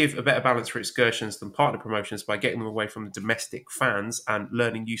 Does this give a better balance for excursions than partner promotions by getting them away from the domestic fans and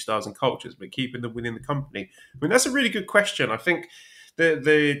learning new styles and cultures, but keeping them within the company? I mean, that's a really good question. I think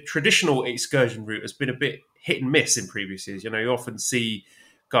the traditional excursion route has been a bit hit and miss in previous years. You often see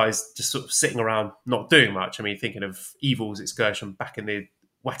guys just sort of sitting around not doing much. I mean, thinking of Evil's excursion back in the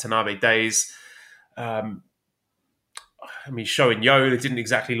Watanabe days. Sho and Yo, they didn't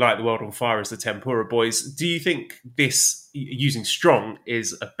exactly light the world on fire as the Tempura Boys. Do you think this, using Strong,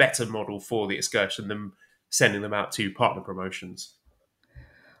 is a better model for the excursion than sending them out to partner promotions?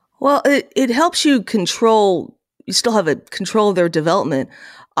 Well, it helps you control. You still have a control of their development.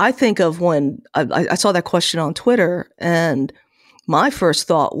 I think of when I saw that question on Twitter, and my first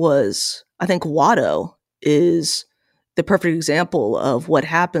thought was, I think Watto is the perfect example of what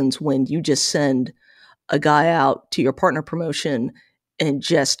happens when you just send a guy out to your partner promotion and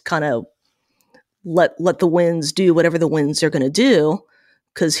just kind of let the Winds do whatever the Winds are going to do,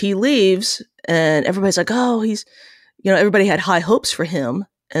 because he leaves and everybody's like, oh, he's everybody had high hopes for him.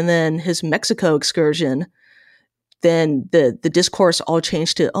 And then his Mexico excursion, then the discourse all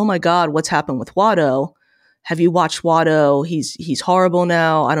changed to, oh my God, what's happened with Watto? Have you watched Watto? He's horrible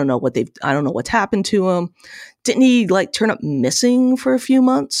now. I don't know what's happened to him. Didn't he like turn up missing for a few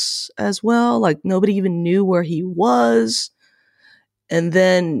months as well? Like nobody even knew where he was. And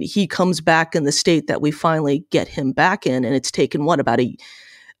then he comes back in the state that we finally get him back in. And it's taken about a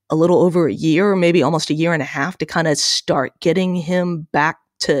little over a year, or maybe almost a year and a half to kind of start getting him back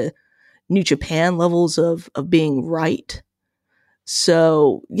to New Japan levels of being right.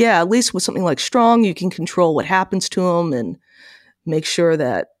 So yeah, at least with something like Strong, you can control what happens to them and make sure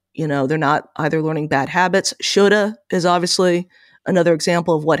that, they're not either learning bad habits. Shota is obviously another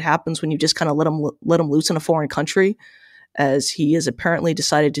example of what happens when you just kind of let him loose in a foreign country, as he has apparently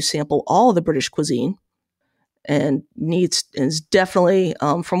decided to sample all of the British cuisine and is definitely,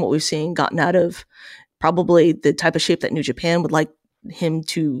 from what we've seen, gotten out of probably the type of shape that New Japan would like him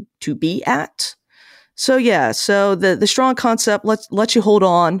to be at. So yeah, so the Strong concept lets you hold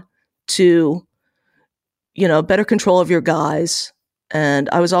on to, better control of your guys. And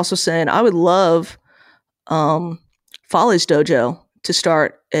I was also saying I would love Folly's Dojo to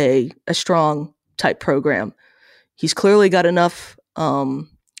start a Strong type program. He's clearly got enough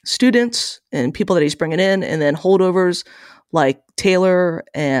students and people that he's bringing in, and then holdovers like Taylor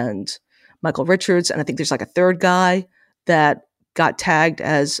and Michael Richards. And I think there's like a third guy that got tagged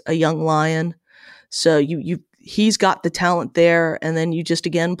as a young lion. So he's got the talent there. And then you just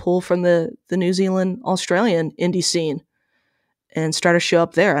again pull from the New Zealand, Australian indie scene and start a show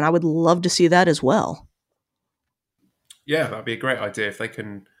up there. And I would love to see that as well. Yeah, that'd be a great idea if they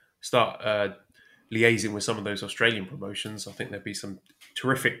can start liaising with some of those Australian promotions. I think there'd be some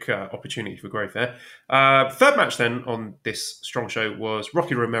terrific opportunity for growth there. Third match then on this Strong show was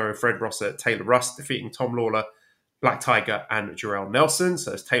Rocky Romero, Fred Rosser, Taylor Rust defeating Tom Lawler, Black Tiger, and Jarrell Nelson.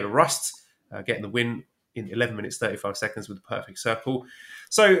 So it's Taylor Rust getting the win in 11 minutes, 35 seconds with the perfect circle.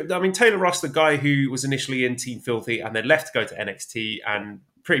 So, I mean, Taylor Rust, the guy who was initially in Team Filthy and then left to go to NXT, and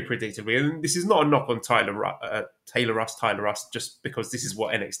pretty predictably, and this is not a knock on Taylor Rust, just because this is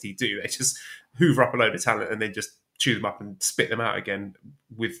what NXT do. They just hoover up a load of talent and then just chew them up and spit them out again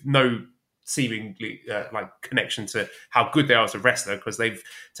with no seemingly connection to how good they are as a wrestler, because they've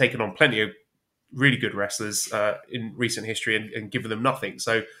taken on plenty of really good wrestlers in recent history and given them nothing.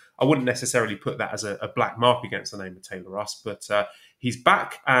 So I wouldn't necessarily put that as a black mark against the name of Taylor Rust, but he's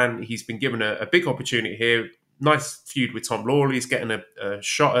back and he's been given a big opportunity here. Nice feud with Tom Lawler. He's getting a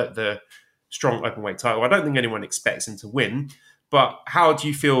shot at the Strong Openweight title. I don't think anyone expects him to win, but how do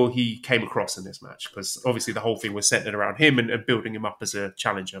you feel he came across in this match? Because obviously the whole thing was centered around him and building him up as a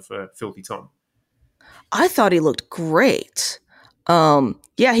challenger for Filthy Tom. I thought he looked great.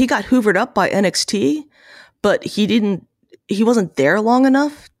 Yeah, he got hoovered up by NXT, but he wasn't there long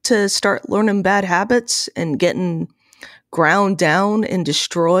enough to start learning bad habits and getting ground down and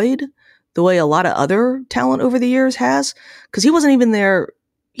destroyed the way a lot of other talent over the years has. Because he wasn't even there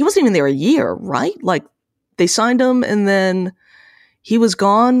a year, right? Like they signed him and then he was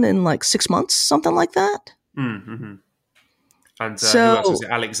gone in like 6 months, something like that. Mm-hmm. And who else was it?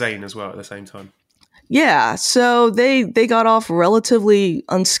 Alex Zane as well at the same time. Yeah, so they got off relatively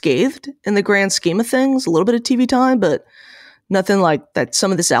unscathed in the grand scheme of things. A little bit of TV time, but nothing like that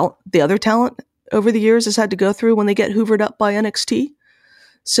some of the other talent over the years has had to go through when they get hoovered up by NXT.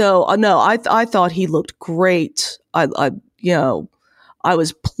 So no, I thought he looked great. I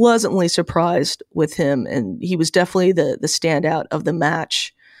was pleasantly surprised with him, and he was definitely the standout of the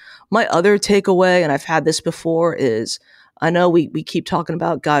match. My other takeaway, and I've had this before, is I know we keep talking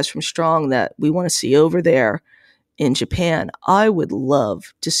about guys from Strong that we want to see over there in Japan. I would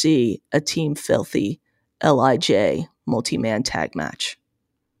love to see a Team Filthy LIJ multi-man tag match.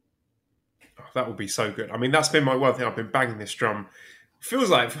 Oh, that would be so good. I mean, that's been my one thing. I've been banging this drum.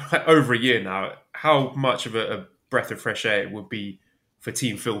 Feels like over a year now, how much of a breath of fresh air it would be for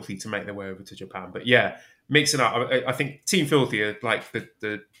Team Filthy to make their way over to Japan. But yeah, mixing up. I think Team Filthy are like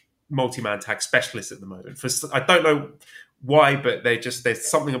the multi-man tag specialists at the moment. I don't know why, but there's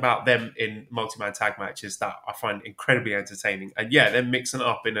something about them in multi-man tag matches that I find incredibly entertaining. And yeah, them mixing it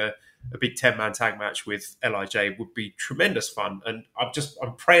up in a big 10-man tag match with LIJ would be tremendous fun. And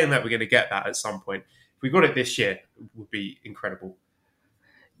I'm praying that we're going to get that at some point. If we got it this year, it would be incredible.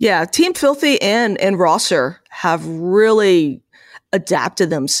 Yeah, Team Filthy and Rosser have really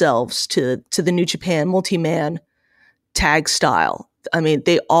adapted themselves to the New Japan multi-man tag style. I mean,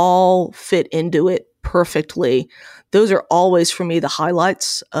 they all fit into it perfectly. Those are always, for me, the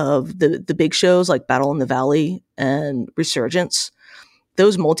highlights of the big shows like Battle in the Valley and Resurgence.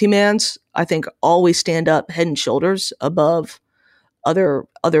 those multi-mans, I think, always stand up head and shoulders above other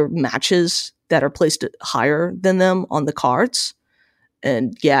matches that are placed higher than them on the cards.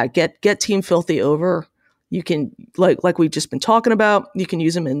 And yeah, get Team Filthy over. You can, like we've just been talking about, you can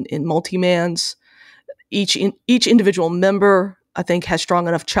use them in multi-mans. Each individual member, I think, has strong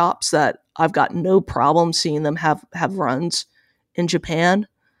enough chops that I've got no problem seeing them have runs in Japan.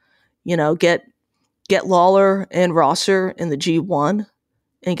 You know, get Lawler and Rosser in the G1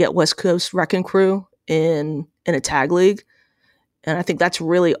 and get West Coast Wrecking Crew in a tag league. And I think that's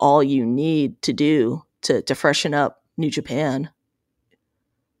really all you need to do to freshen up New Japan.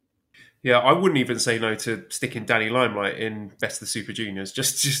 Yeah, I wouldn't even say no to sticking Danny Limelight in Best of the Super Juniors.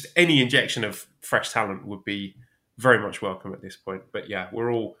 Just any injection of fresh talent would be very much welcome at this point. But yeah,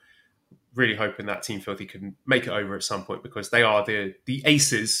 we're all really hoping that Team Filthy can make it over at some point, because they are the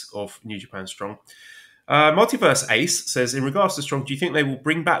aces of New Japan Strong. Multiverse Ace says, in regards to Strong, do you think they will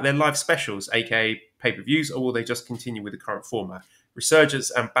bring back their live specials, aka pay-per-views, or will they just continue with the current format? Resurgence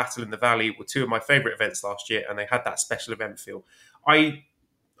and Battle in the Valley were two of my favourite events last year, and they had that special event feel.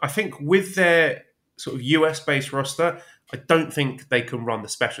 I think with their sort of US-based roster, I don't think they can run the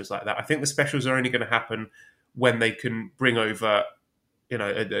specials like that. I think the specials are only going to happen when they can bring over, you know,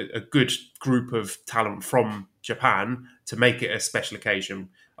 a good group of talent from Japan to make it a special occasion.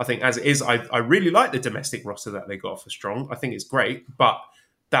 I think as it is, I really like the domestic roster that they got for Strong. I think it's great, but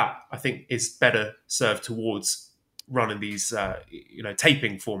that I think is better served towards running these,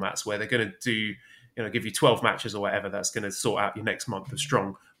 taping formats where they're going to do, give you 12 matches or whatever that's going to sort out your next month of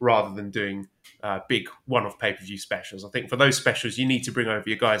Strong, rather than doing big one-off pay-per-view specials. I think for those specials, you need to bring over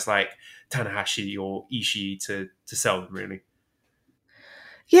your guys like Tanahashi or Ishii to sell them, really.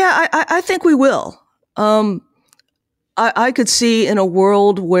 Yeah, I think we will. I could see in a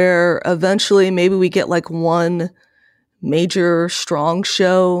world where eventually maybe we get like one major Strong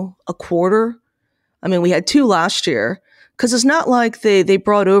show a quarter. I mean, we had 2 last year, because it's not like they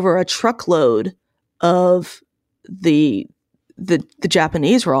brought over a truckload of the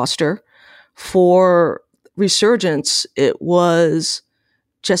Japanese roster. For Resurgence, it was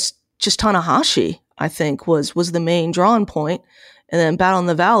just Tanahashi, I think, was the main drawing point. And then Battle in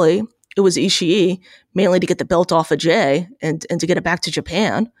the Valley, it was Ishii, mainly to get the belt off of Jay and to get it back to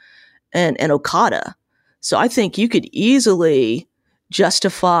Japan, and Okada. So I think you could easily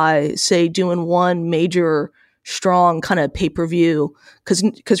justify, say, doing one major Strong kind of pay-per-view.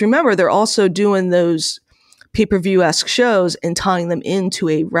 Because remember, they're also doing those pay-per-view-esque shows and tying them into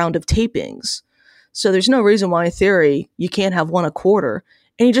a round of tapings. So there's no reason why, in theory, you can't have one a quarter.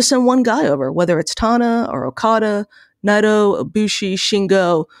 And you just send one guy over, whether it's Tana or Okada, Naito, Ibushi,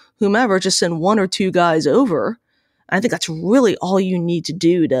 Shingo, whomever, just send 1 or 2 guys over. I think that's really all you need to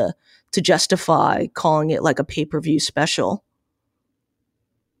do to justify calling it like a pay-per-view special.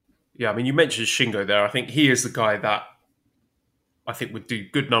 Yeah, I mean, you mentioned Shingo there. I think he is the guy that I think would do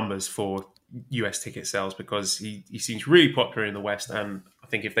good numbers for US ticket sales, because he seems really popular in the West. And I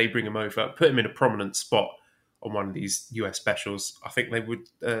think if they bring him over, put him in a prominent spot on one of these US specials, I think they would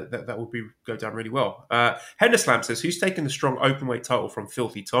that would go down really well. Henderslam says, who's taking the Strong openweight title from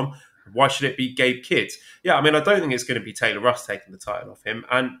Filthy Tom? Why should it be Gabe Kidd? Yeah, I mean, I don't think it's going to be Taylor Russ taking the title off him.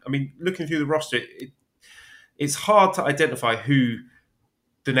 And I mean, looking through the roster, it's hard to identify who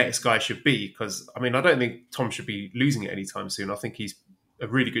the next guy should be, because I mean, I don't think Tom should be losing it anytime soon. I think he's a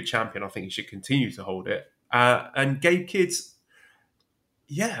really good champion. I think he should continue to hold it. And Gabe Kidd,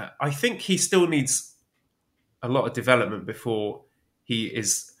 yeah, I think he still needs a lot of development before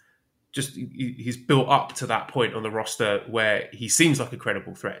he's built up to that point on the roster where he seems like a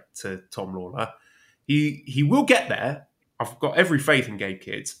credible threat to Tom Lawler. He will get there. I've got every faith in Gabe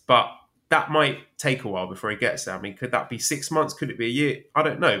Kidd, but that might take a while before he gets there. I mean, could that be 6 months? Could it be a year? I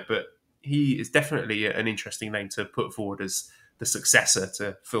don't know, but he is definitely an interesting name to put forward as the successor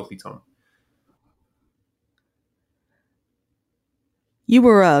to Filthy Tom. You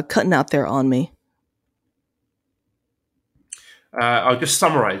were cutting out there on me. I'll just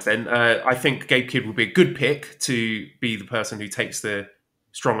summarise then. I think Gabe Kidd will be a good pick to be the person who takes the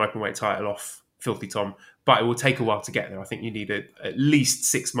Strong openweight title off Filthy Tom, but it will take a while to get there. I think you need at least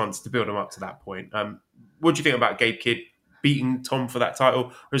 6 months to build him up to that point. What do you think about Gabe Kidd beating Tom for that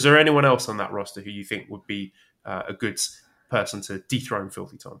title? Or is there anyone else on that roster who you think would be a good person to dethrone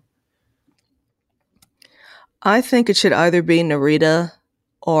Filthy Tom? I think it should either be Narita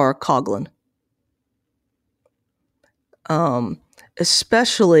or Coughlin.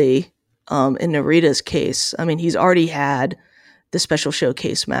 Especially in Narita's case. I mean, he's already had the special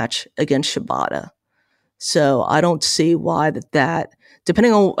showcase match against Shibata. So I don't see why that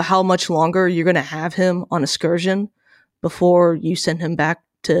depending on how much longer you're going to have him on Excursion, before you send him back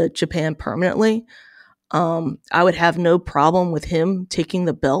to Japan permanently. I would have no problem with him taking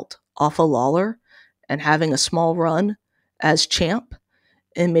the belt off of Lawler and having a small run as champ.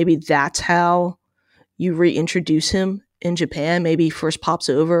 And maybe that's how you reintroduce him in Japan. Maybe he first pops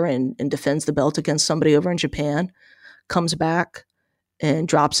over and defends the belt against somebody over in Japan, comes back and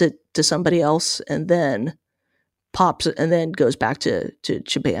drops it to somebody else, and then pops and then goes back to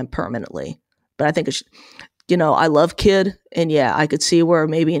Japan permanently. But I think it's, I love Kid, and yeah, I could see where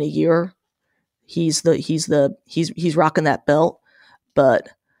maybe in a year he's rocking that belt. But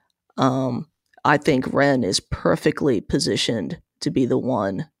I think Ren is perfectly positioned to be the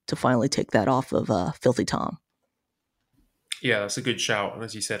one to finally take that off of Filthy Tom. Yeah, that's a good shout. And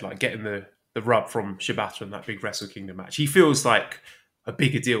as you said, like getting the rub from Shibata in that big Wrestle Kingdom match, he feels like a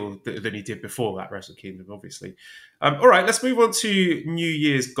bigger deal than he did before that Wrestle Kingdom, obviously. All right, let's move on to New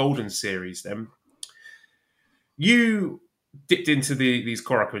Year's Golden Series then. You dipped into these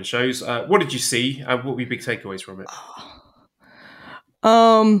Korakuen shows. What did you see? What were your big takeaways from it?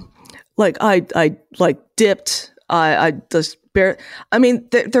 I dipped. I just I mean,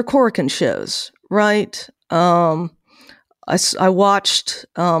 they're Korakuen shows, right? I watched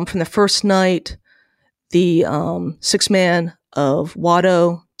from the first night the 6-man of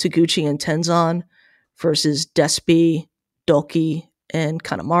Wado, Taguchi, and Tenzan versus Despi, Doki, and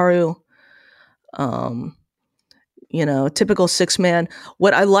Kanemaru. Typical 6-man.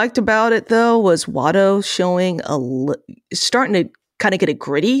 What I liked about it, though, was Wado showing starting to kind of get a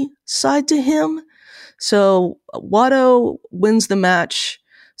gritty side to him. So Wado wins the match,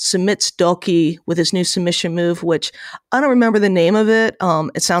 submits Doki with his new submission move, which I don't remember the name of it.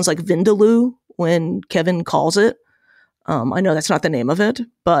 It sounds like Vindaloo when Kevin calls it. I know that's not the name of it,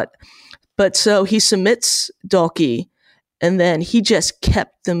 but so he submits Doki, and then he just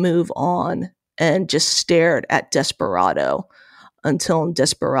kept the move on and just stared at Desperado until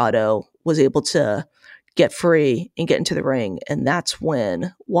Desperado was able to get free and get into the ring. And that's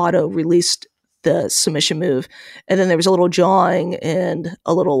when Wado released the submission move. And then there was a little jawing and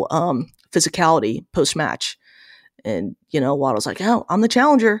a little physicality post-match. And, Wado's like, oh, I'm the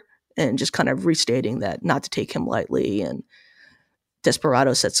challenger. And just kind of restating that not to take him lightly. And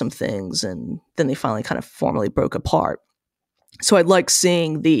Desperado said some things. And then they finally kind of formally broke apart. So I'd like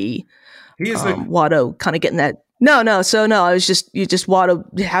seeing the Wado kind of getting that. No. I was just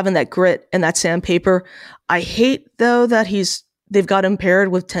Wado having that grit and that sandpaper. I hate though that they've got him paired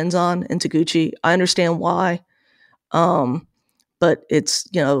with Tenzan and Taguchi. I understand why, but it's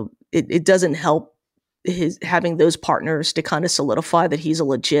it doesn't help his having those partners to kind of solidify that he's a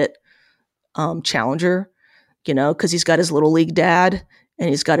legit challenger. Because he's got his little league dad and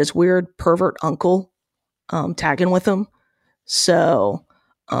he's got his weird pervert uncle tagging with him. So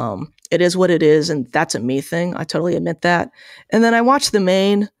it is what it is, and that's a me thing. I totally admit that. And then I watched the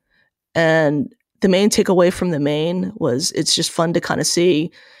main, and the main takeaway from the main was it's just fun to kind of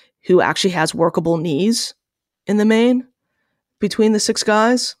see who actually has workable knees in the main between the 6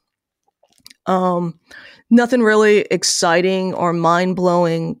 guys. Nothing really exciting or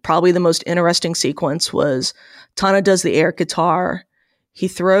mind-blowing. Probably the most interesting sequence was Tana does the air guitar. He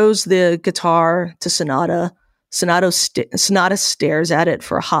throws the guitar to Sonata. Sonata stares at it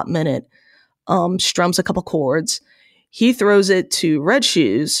for a hot minute, strums a couple chords. He throws it to Red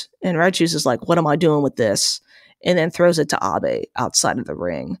Shoes, and Red Shoes is like, what am I doing with this? And then throws it to Abe outside of the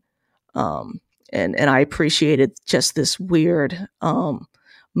ring. And I appreciated just this weird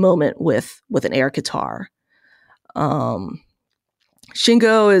moment with an air guitar. Shingo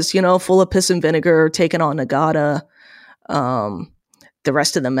is, full of piss and vinegar, taking on Nagata. The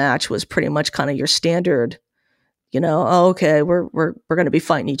rest of the match was pretty much kind of your standard, okay, we're going to be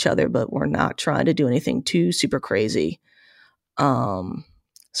fighting each other, but we're not trying to do anything too super crazy.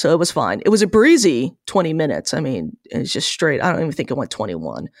 So it was fine. It was a breezy 20 minutes. I mean, it's just straight. I don't even think it went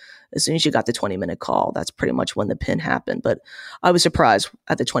 21. As soon as you got the 20-minute call, that's pretty much when the pin happened. But I was surprised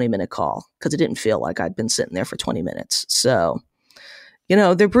at the 20-minute call because it didn't feel like I'd been sitting there for 20 minutes. So,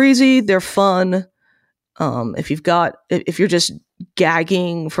 they're breezy, they're fun. If you're just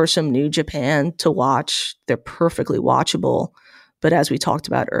gagging for some New Japan to watch, they're perfectly watchable. But as we talked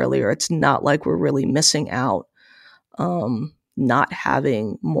about earlier, it's not like we're really missing out not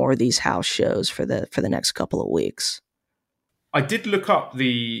having more of these house shows for the next couple of weeks. I did look up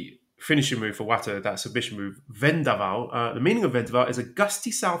the finishing move for Wado, that submission move, Vendaval. The meaning of Vendaval is a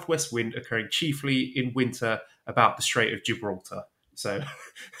gusty southwest wind occurring chiefly in winter about the Strait of Gibraltar. So,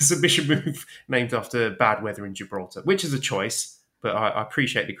 a submission move named after bad weather in Gibraltar, which is a choice, but I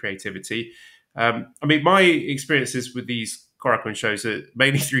appreciate the creativity. My experiences with these Korakuen shows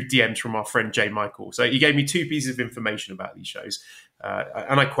mainly through DMs from our friend Jay Michael. So he gave me 2 pieces of information about these shows.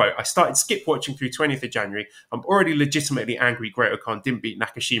 And I quote, "I started skip watching through 20th of January. I'm already legitimately angry Great-O-Khan didn't beat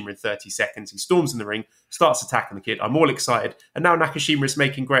Nakashima in 30 seconds. He storms in the ring, starts attacking the kid. I'm all excited. And now Nakashima is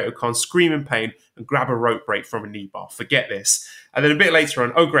making Great-O-Khan scream in pain and grab a rope break from a knee bar. Forget this." And then a bit later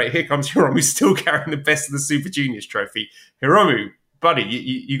on, "Oh great, here comes Hiromu still carrying the best of the Super Juniors trophy. Hiromu, buddy,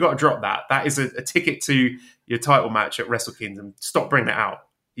 you got to drop that. That is a ticket to your title match at Wrestle Kingdom. Stop bringing it out.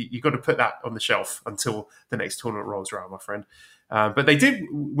 You got to put that on the shelf until the next tournament rolls around, my friend." But they did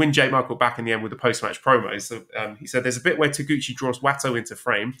win Jay Michael back in the end with the post-match promos. So, he said there's a bit where Taguchi draws Wato into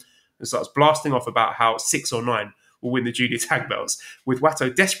frame and starts blasting off about how 6 or 9 will win the junior tag belts, with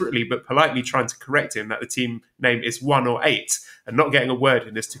Wato desperately but politely trying to correct him that the team name is 1 or 8 and not getting a word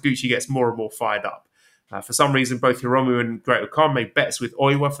in as Taguchi gets more and more fired up. For some reason, both Hiromu and Great-O-Khan made bets with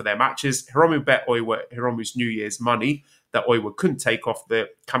Oiwa for their matches. Hiromu bet Oiwa Hiromu's New Year's money that Oiwa couldn't take off the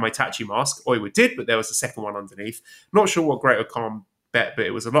Kamaitachi mask. Oiwa did, but there was a second one underneath. Not sure what Great-O-Khan bet, but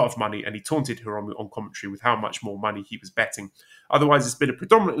it was a lot of money, and he taunted Hiromu on commentary with how much more money he was betting. Otherwise, it's been a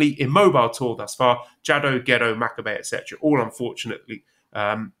predominantly immobile tour thus far. Jado, Gedo, Makabe, etc. all unfortunately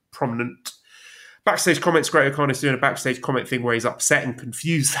prominent. Backstage comments, Great-O-Khan is doing a backstage comment thing where he's upset and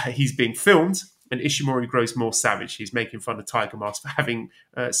confused that he's being filmed, and Ishimori grows more savage. He's making fun of Tiger Mask for having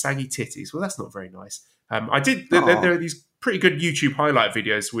saggy titties. Well, that's not very nice. There are these pretty good YouTube highlight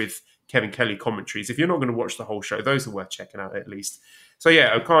videos with Kevin Kelly commentaries. If you're not going to watch the whole show, those are worth checking out at least. So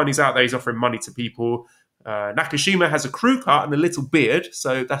yeah, O-Khan, he's out there, he's offering money to people. Nakashima has a crew cut and a little beard,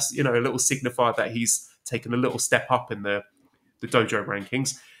 so that's, a little signifier that he's taken a little step up in the dojo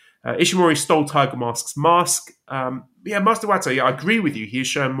rankings. Ishimori stole Tiger Mask's mask. Master Wato, I agree with you. He is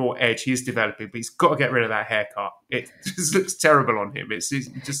showing more edge. He is developing, but he's got to get rid of that haircut. It just looks terrible on him. It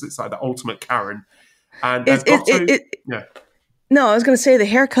just looks like the ultimate Karen. And yeah. No, I was going to say the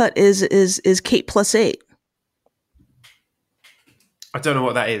haircut is Kate plus 8. I don't know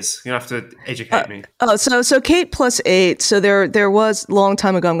what that is. You have to educate me. So Kate plus 8. So there was a long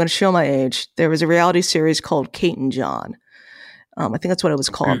time ago. I'm going to show my age. There was a reality series called Kate and John. I think that's what it was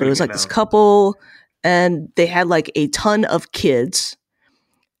called. But it was like this couple, and they had like a ton of kids.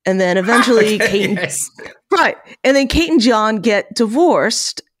 And then eventually Kate and John get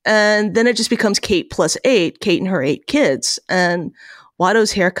divorced. And then it just becomes Kate plus 8, Kate and her 8 kids. And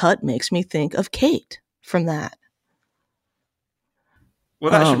Wato's haircut makes me think of Kate from that.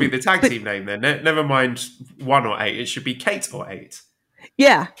 Well, that should be the tag team name then. Never mind 1 or 8. It should be Kate or 8.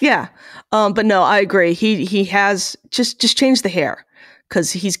 Yeah. But no, I agree. He has just changed the hair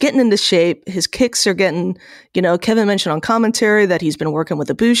because he's getting into shape. His kicks are getting, Kevin mentioned on commentary that he's been working with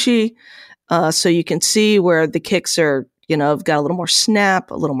Ibushi. So you can see where the kicks are, got a little more snap,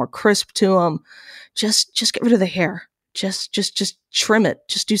 a little more crisp to them. Just get rid of the hair. Just trim it.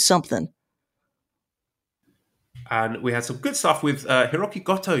 Just do something. And we had some good stuff with Hiroki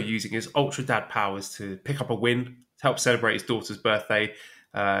Goto using his Ultra Dad powers to pick up a win to help celebrate his daughter's birthday.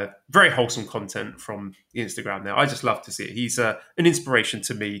 Very wholesome content from Instagram there. I just love to see it. He's an inspiration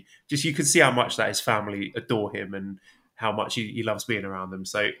to me. Just you can see how much that his family adore him and how much he loves being around them.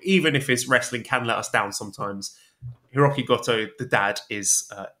 So even if his wrestling can let us down sometimes, Hiroki Goto, the dad,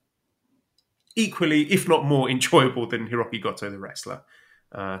 is equally, if not more, enjoyable than Hiroki Goto, the wrestler.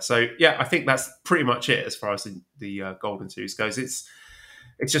 I think that's pretty much it as far as the Golden Series goes. It's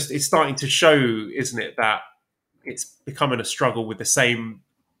starting to show, isn't it, that it's becoming a struggle with the same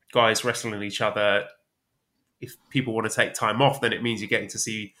guys wrestling each other. If people want to take time off, then it means you're getting to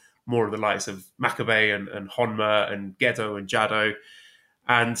see more of the likes of Makabe and Honma and Gedo and Jado.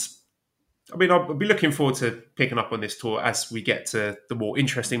 And I mean, I'll be looking forward to picking up on this tour as we get to the more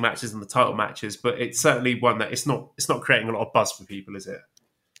interesting matches and the title matches. But it's certainly one that it's not creating a lot of buzz for people, is it?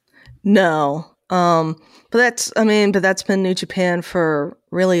 No. But that's been New Japan for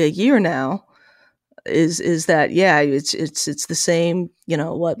really a year now. Is that, it's the same,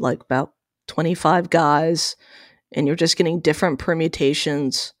 about 25 guys, and you're just getting different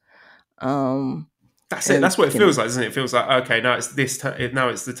permutations. That's it. That's what it feels like, isn't it? It feels like, okay, now it's now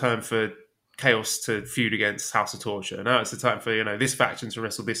it's the time for Chaos to feud against House of Torture. Now it's the time for, this faction to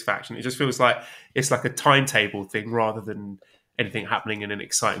wrestle this faction. It just feels like it's like a timetable thing rather than anything happening in an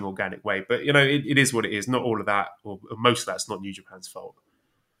exciting, organic way. But, it is what it is. Not all of that, or most of that's not New Japan's fault.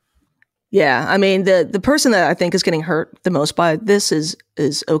 Yeah, I mean, the person that I think is getting hurt the most by this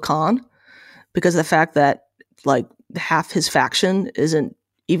is O-Khan, because of the fact that, like, half his faction isn't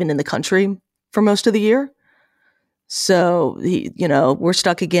even in the country for most of the year. So, we're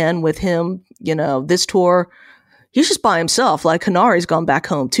stuck again with him, this tour. He's just by himself. Like, Hanari's gone back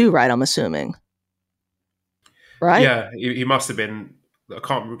home too, right? I'm assuming. right? Yeah, he must have been. I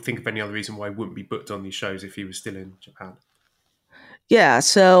can't think of any other reason why he wouldn't be booked on these shows if he was still in Japan. Yeah,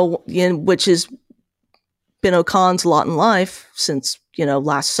 so which has been Okan's lot in life since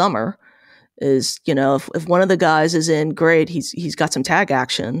last summer. Is if one of the guys is in, great, he's got some tag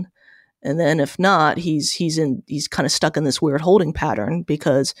action, and then if not, he's kind of stuck in this weird holding pattern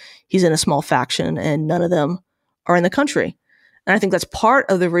because he's in a small faction and none of them are in the country. And I think that's part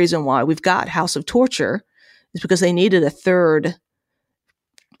of the reason why we've got House of Torture, is because they needed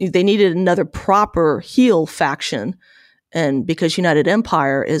another proper heel faction. And because United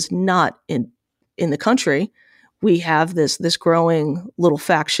Empire is not in the country, we have this growing little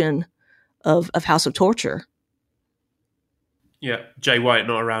faction of House of Torture. Yeah, Jay White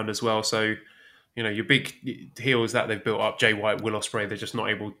not around as well, so your big heels that they've built up, Jay White, Will Ospreay, they're just not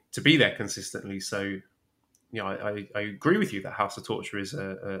able to be there consistently. So I agree with you that House of Torture is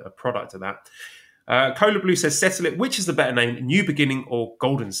a product of that. Cola Blue says, settle it. Which is the better name, New Beginning or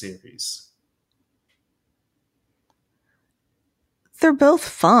Golden Series? They're both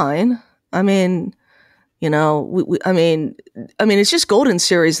fine. I mean, I mean, it's just Golden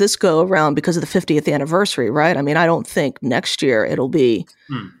Series this go around because of the 50th anniversary, right? I mean, I don't think next year it'll be,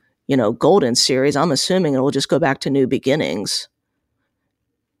 Golden Series. I'm assuming it'll just go back to New Beginnings.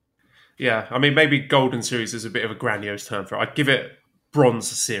 Yeah, I mean, maybe Golden Series is a bit of a grandiose term for it. I'd give it Bronze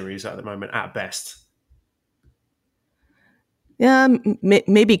Series at the moment, at best. Yeah,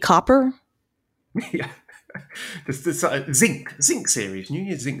 maybe Copper. Yeah. Zinc Series, New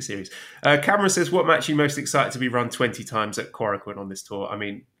Year's Zinc Series. Cameron says, what match are you most excited to be run 20 times at Korakuen on this tour? I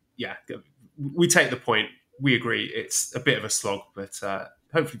mean, yeah, we take the point. We agree it's a bit of a slog, but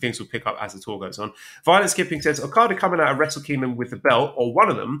hopefully things will pick up as the tour goes on. Violent Skipping says, Okada coming out of Wrestle Kingdom with the belt, or one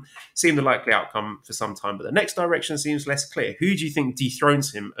of them, seemed the likely outcome for some time, but the next direction seems less clear. Who do you think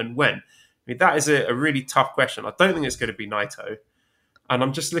dethrones him and when? I mean, that is a really tough question. I don't think it's going to be Naito. And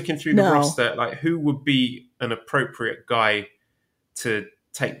I'm just looking through the roster, like who would be an appropriate guy to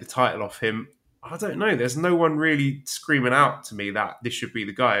take the title off him? I don't know. There's no one really screaming out to me that this should be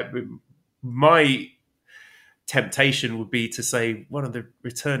the guy. But my temptation would be to say one of the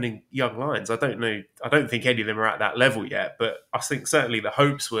returning young lions. I don't know. I don't think any of them are at that level yet. But I think certainly the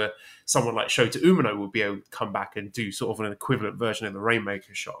hopes were someone like Shota Umino would be able to come back and do sort of an equivalent version of the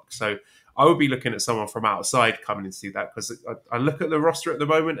Rainmaker Shock. So I would be looking at someone from outside coming in to do that, because I look at the roster at the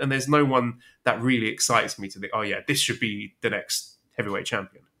moment and there's no one that really excites me to think, oh yeah, this should be the next heavyweight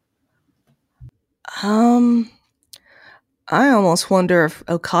champion. I almost wonder if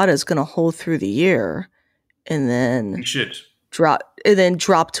Okada is going to hold through the year and then he should drop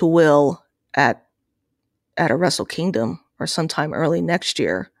to Will at a Wrestle Kingdom or sometime early next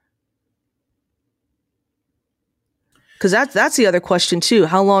year. Because that's the other question too.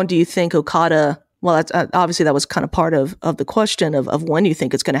 How long do you think Okada? Well, that's obviously that was kind of part of the question of when you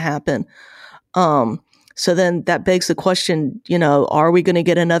think it's going to happen. So then that begs the question: are we going to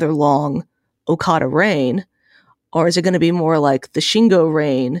get another long Okada reign, or is it going to be more like the Shingo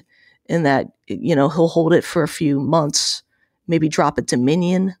reign, in that he'll hold it for a few months, maybe drop it to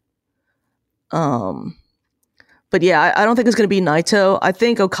Minion? But yeah, I don't think it's going to be Naito. I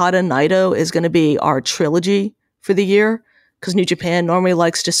think Okada Naito is going to be our trilogy for the year, because New Japan normally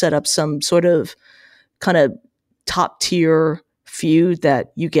likes to set up some sort of kind of top tier feud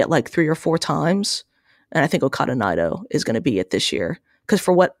that you get like 3 or 4 times. And I think Okada Naito is going to be it this year. Because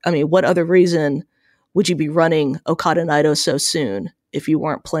what other reason would you be running Okada Naito so soon if you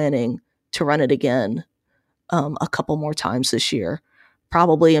weren't planning to run it again a couple more times this year?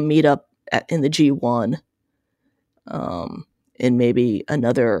 Probably a meetup in the G1, and maybe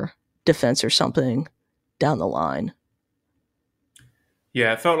another defense or something down the line.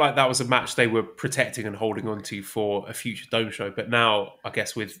 Yeah, it felt like that was a match they were protecting and holding on to for a future Dome show. But now, I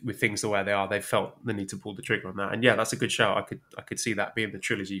guess with things the way they are, they felt the need to pull the trigger on that. And yeah, that's a good shout. I could see that being the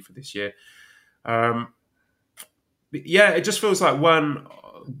trilogy for this year. Yeah, it just feels like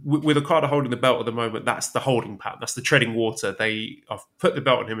with Okada holding the belt at the moment, that's the holding pattern. That's the treading water. They have put the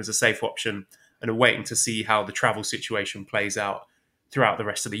belt on him as a safe option and are waiting to see how the travel situation plays out throughout the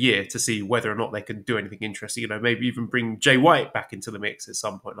rest of the year to see whether or not they can do anything interesting. Maybe even bring Jay White back into the mix at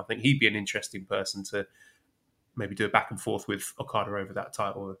some point. I think he'd be an interesting person to maybe do a back and forth with Okada over that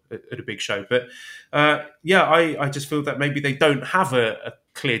title at a big show. But yeah, I just feel that maybe they don't have a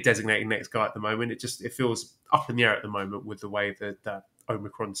clear designated next guy at the moment. It feels up in the air at the moment with the way that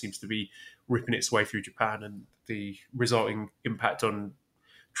Omicron seems to be ripping its way through Japan and the resulting impact on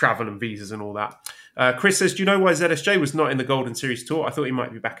travel and visas and all that. Chris says, do you know why ZSJ was not in the Golden Series tour? I thought he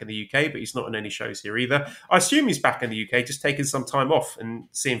might be back in the UK, but he's not in any shows here either. I assume he's back in the UK, just taking some time off and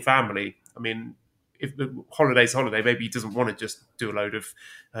seeing family. I mean, if the holiday's a holiday, maybe he doesn't want to just do a load of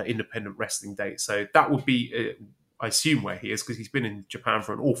independent wrestling dates. So that would be, I assume, where he is, because he's been in Japan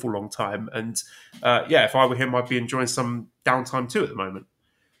for an awful long time. And if I were him, I'd be enjoying some downtime too at the moment.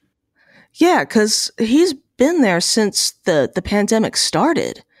 Yeah, because he's been there since the pandemic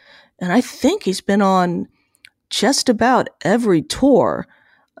started. And I think he's been on just about every tour.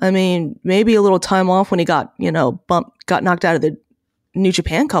 I mean, maybe a little time off when he got knocked out of the New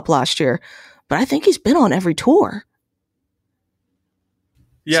Japan Cup last year. But I think he's been on every tour.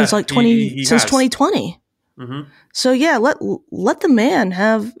 Yeah, since like since 2020. Mm-hmm. So yeah, let the man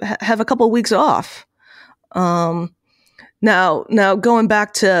have a couple of weeks off. Now going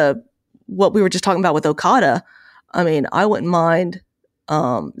back to what we were just talking about with Okada, I mean, I wouldn't mind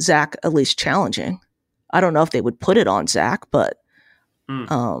Zack at least challenging. I don't know if they would put it on Zack, but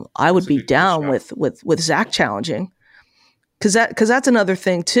I would be down with Zack challenging, because that's another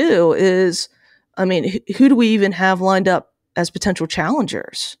thing too. Is, I mean, who do we even have lined up as potential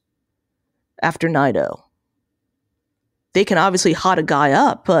challengers after Naito? They can obviously hot a guy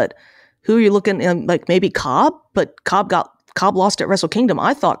up, but who are you looking at? Like maybe Cobb, but Cobb lost at Wrestle Kingdom.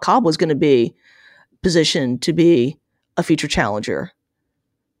 I thought Cobb was going to be positioned to be a future challenger.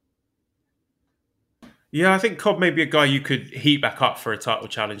 Yeah, I think Cobb may be a guy you could heat back up for a title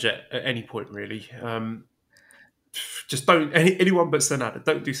challenge at any point, really. Just don't, anyone but Sanada.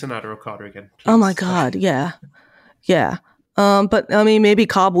 Don't do Sanada or Okada again, please. Oh my God, yeah. But I mean, maybe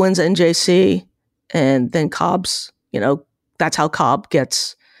Cobb wins NJC, and then Cobb's, that's how Cobb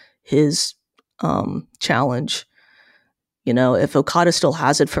gets his challenge. If Okada still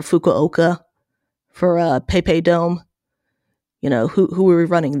has it for Fukuoka, for PayPay Dome, who are we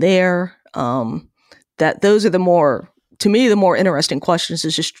running there? That those are the more interesting questions,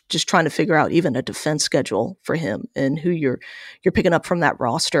 is just trying to figure out even a defense schedule for him and who you're picking up from that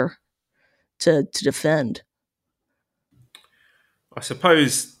roster to defend. I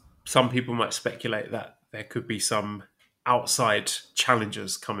suppose some people might speculate that there could be some outside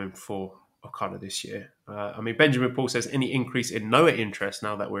challengers coming for Okada this year. I mean, Benjamin Paul says, any increase in Noah interest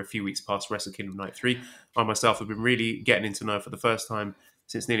now that we're a few weeks past Wrestle Kingdom Night 3? I myself have been really getting into Noah for the first time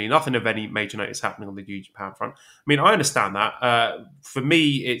since nearly nothing of any major note is happening on the New Japan front. I mean, I understand that. For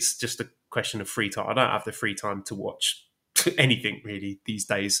me, it's just a question of free time. I don't have the free time to watch anything really these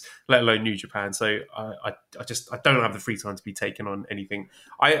days, let alone New Japan. So I don't have the free time to be taking on anything.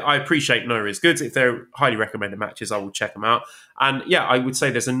 I appreciate Noah is good. If they're highly recommended matches, I will check them out. And yeah, I would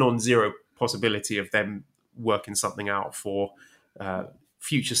say there's a non-zero possibility of them working something out for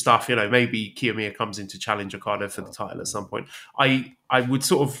future stuff. Maybe Kiyomiya comes in to challenge Okada for the title at some point. I would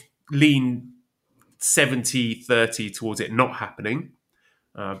sort of lean 70-30 towards it not happening.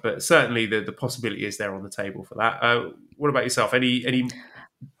 But certainly the possibility is there on the table for that. What about yourself? Any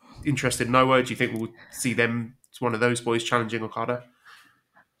interest in Noah? Do you think we'll see them as one of those boys challenging Okada?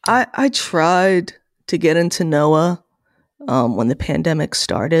 I tried to get into Noah when the pandemic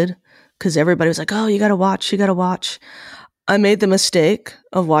started, because everybody was like, oh, you got to watch. I made the mistake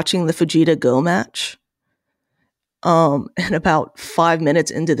of watching the Fujita Go match. And about 5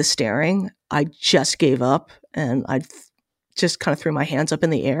 minutes into the staring, I just gave up, and I just kind of threw my hands up in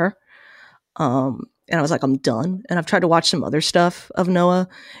the air. And I was like, I'm done. And I've tried to watch some other stuff of Noah.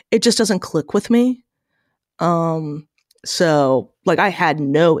 It just doesn't click with me. So like, I had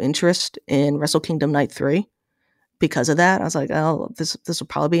no interest in Wrestle Kingdom Night 3 because of that. I was like, oh, this will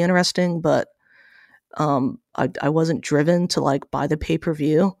probably be interesting, but I wasn't driven to like buy the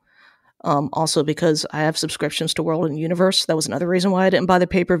pay-per-view. Also because I have subscriptions to World and Universe. That was another reason why I didn't buy the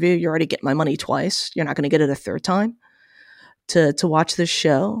pay-per-view. You already get my money twice. You're not going to get it a third time to watch this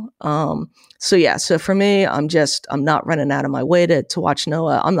show. So for me, I'm not running out of my way to watch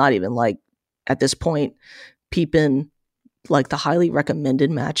Noah. I'm not even like at this point peeping like the highly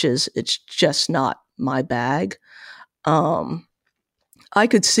recommended matches. It's just not my bag. I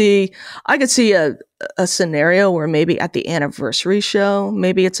could see a scenario where maybe at the anniversary show,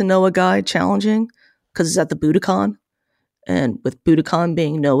 maybe it's a Noah guy challenging because it's at the Budokan, and with Budokan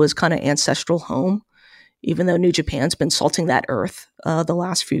being Noah's kind of ancestral home, even though New Japan's been salting that earth the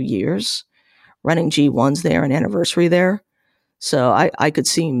last few years, running G1s there and anniversary there. So I could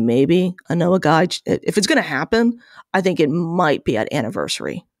see maybe a Noah guy. If it's going to happen, I think it might be at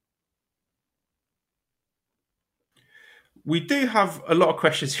anniversary. We do have a lot of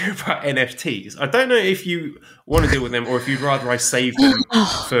questions here about NFTs. I don't know if you want to deal with them or if you'd rather I save them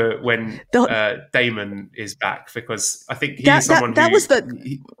for when Damon is back, because I think he's someone that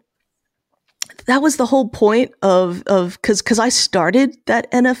was the whole point of because I started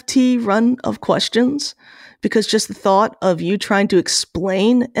that NFT run of questions because just the thought of you trying to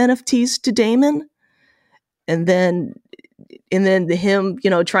explain NFTs to Damon and then him,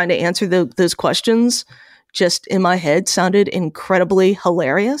 trying to answer those questions just in my head sounded incredibly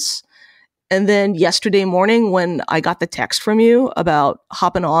hilarious. And then yesterday morning, when I got the text from you about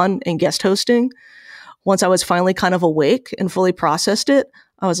hopping on and guest hosting, once I was finally kind of awake and fully processed it,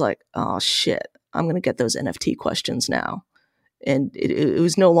 I was like, oh shit, I'm going to get those NFT questions now. And it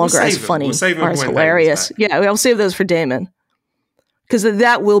was no longer as funny or as hilarious. Yeah, I'll save those for Damon. Because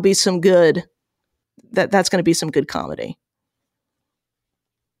that will be some good, that's going to be some good comedy.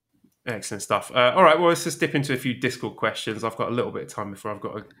 Excellent stuff. All right, well, let's just dip into a few Discord questions. I've got a little bit of time before I've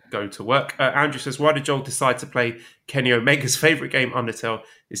got to go to work. Andrew says, why did Joel decide to play Kenny Omega's favourite game, Undertale,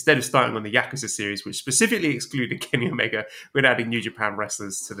 instead of starting on the Yakuza series, which specifically excluded Kenny Omega when adding New Japan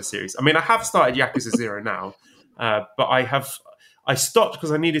wrestlers to the series? I mean, I have started Yakuza 0 now, but I stopped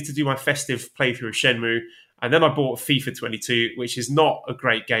because I needed to do my festive playthrough of Shenmue, and then I bought FIFA 22, which is not a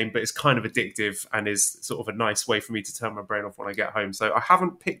great game, but it's kind of addictive and is sort of a nice way for me to turn my brain off when I get home. So I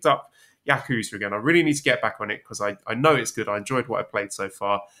haven't picked up Yakuza again. I really need to get back on it because I know it's good. I enjoyed what I played so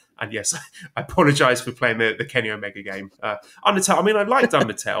far. And yes, I apologise for playing the Kenny Omega game. Undertale, I mean, I liked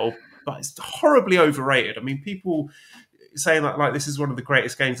Undertale, but it's horribly overrated. I mean, people saying like this is one of the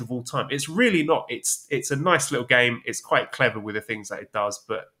greatest games of all time. It's really not. It's a nice little game. It's quite clever with the things that it does,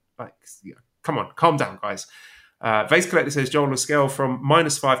 but like, come on, calm down, guys. Vase Collector says, Joel, on a scale from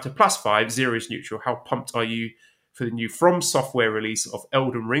 -5 to +5, 0 is neutral. How pumped are you for the new From Software release of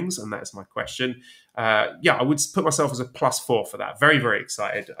Elden Rings? And that is my question. I would put myself as a +4 for that. Very, very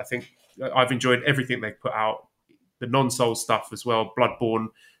excited. I think I've enjoyed everything they've put out. The non-Souls stuff as well. Bloodborne,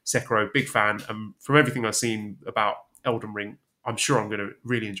 Sekiro, big fan. And from everything I've seen about Elden Ring, I'm sure I'm going to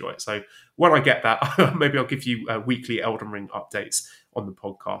really enjoy it. So when I get that, maybe I'll give you weekly Elden Ring updates on the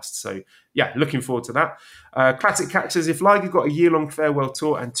podcast. So yeah, looking forward to that. Classic Catch says, if Liger got a year-long farewell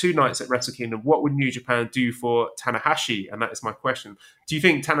tour and 2 nights at Wrestle Kingdom, what would New Japan do for Tanahashi? And that is my question. Do you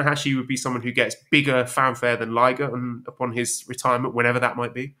think Tanahashi would be someone who gets bigger fanfare than Liger upon his retirement, whenever that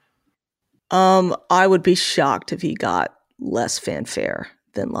might be? I would be shocked if he got less fanfare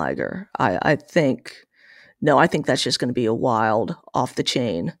than Liger. I think that's just going to be a wild,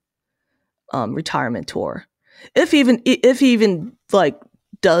 off-the-chain retirement tour. If he even like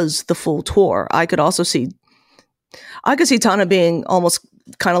does the full tour, I could see Tana being almost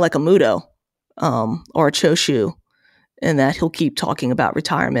kind of like a Muto or a Choshu, in that he'll keep talking about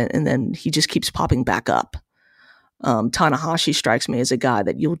retirement and then he just keeps popping back up. Tanahashi strikes me as a guy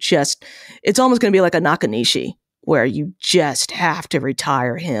that it's almost going to be like a Nakanishi, where you just have to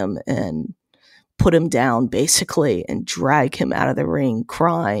retire him and put him down basically and drag him out of the ring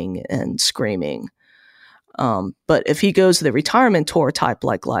crying and screaming. But if he goes the retirement tour type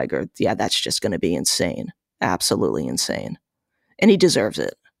like Liger, yeah, that's just going to be insane. Absolutely insane. And he deserves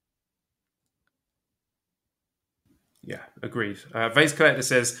it. Yeah, agreed. Vase Collector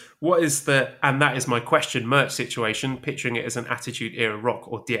says, what is the "and that is my question" merch situation? Picturing it as an Attitude Era Rock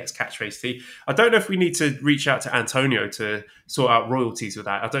or DX catchphrase tee. I don't know if we need to reach out to Antonio to sort out royalties with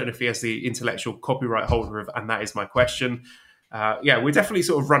that. I don't know if he has the intellectual copyright holder of "and that is my question." We're definitely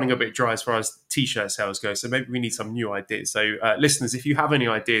sort of running a bit dry as far as t-shirt sales go, so maybe we need some new ideas. So listeners, if you have any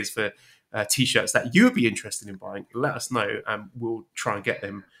ideas for t-shirts that you would be interested in buying, let us know and we'll try and get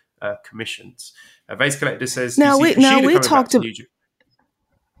them commissioned. Vase Collector says, we talked about...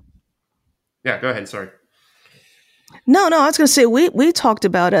 Yeah, go ahead, sorry. No, I was going to say, we talked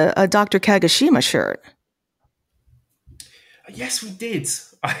about a Dr. Kagoshima shirt. Yes, we did.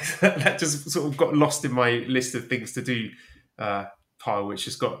 That just sort of got lost in my list of things to do pile, which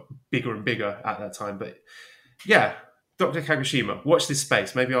just got bigger and bigger at that time. But yeah, Dr. Kagoshima, watch this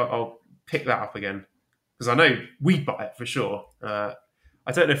space. Maybe I'll pick that up again, because I know we'd buy it for sure.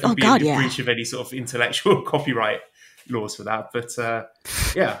 I don't know if it'll be in breach of any sort of intellectual copyright laws for that, but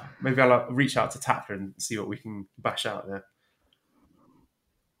maybe I'll reach out to Tapper and see what we can bash out there.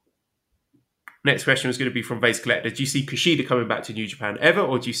 Next question was going to be from Vase Collector. Do you see Kushida coming back to New Japan ever,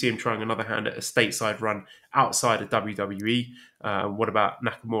 or do you see him trying another hand at a stateside run outside of WWE? What about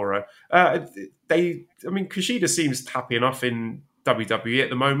Nakamura? Kushida seems happy enough in WWE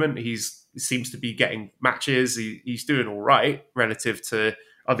at the moment. He seems to be getting matches. He's doing all right relative to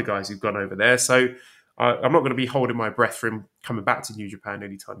other guys who've gone over there. So I'm not going to be holding my breath for him coming back to New Japan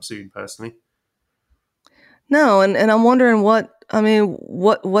anytime soon, personally. No, and I'm wondering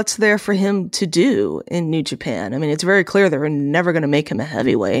what's there for him to do in New Japan? I mean, it's very clear they're never going to make him a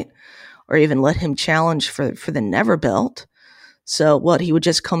heavyweight or even let him challenge for the Never belt. So he would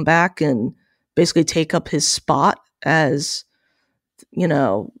just come back and basically take up his spot as,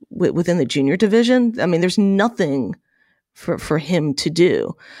 within the junior division? I mean, there's nothing for him to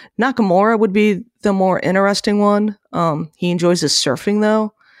do. Nakamura would be the more interesting one. He enjoys his surfing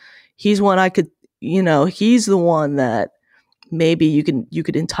though. He's one I could, he's the one that maybe you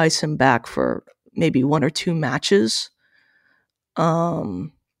could entice him back for maybe 1 or 2 matches. But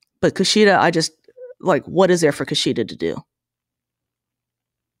Kushida, I just what is there for Kushida to do?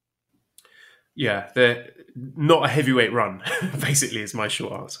 Yeah, they're not a heavyweight run, basically, is my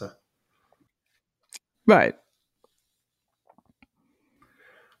short answer. Right.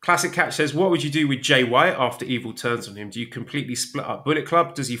 Classic Catch says, what would you do with Jay White after Evil turns on him? Do you completely split up Bullet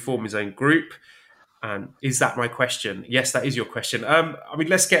Club? Does he form his own group? And is that my question? Yes, that is your question.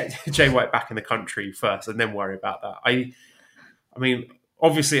 Let's get Jay White back in the country first and then worry about that. I mean,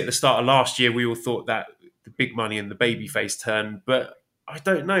 obviously at the start of last year, we all thought that the big money and the babyface turn, but I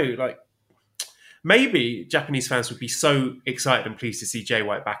don't know, maybe Japanese fans would be so excited and pleased to see Jay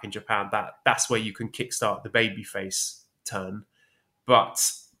White back in Japan that that's where you can kickstart the babyface turn.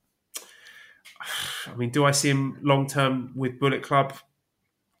 But do I see him long term with Bullet Club?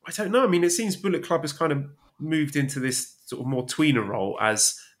 I don't know. It seems Bullet Club has kind of moved into this sort of more tweener role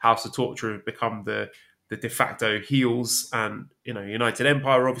as House of Torture have become the de facto heels, and United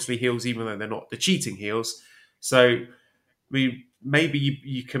Empire are obviously heels, even though they're not the cheating heels. So maybe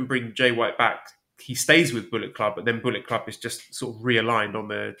you can bring Jay White back. He stays with Bullet Club, but then Bullet Club is just sort of realigned on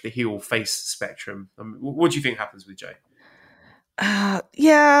the heel face spectrum. What do you think happens with Jay? I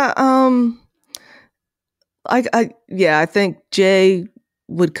think Jay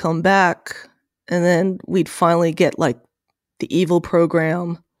would come back, and then we'd finally get the Evil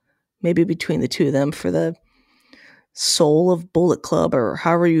program, maybe between the two of them for the soul of Bullet Club, or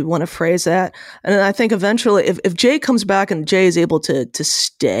however you want to phrase that. And then I think eventually, if Jay comes back and Jay is able to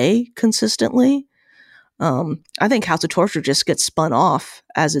stay consistently, I think House of Torture just gets spun off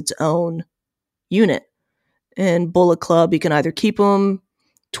as its own unit. And Bullet Club, you can either keep them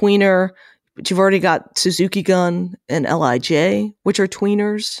tweener, but you've already got Suzuki Gun and LIJ, which are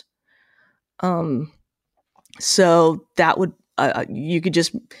tweeners. So that would you could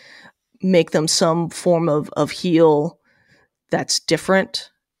just make them some form of heel that's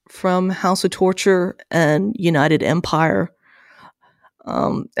different from House of Torture and United Empire.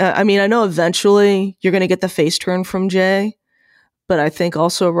 I know eventually you're going to get the face turn from Jay, but I think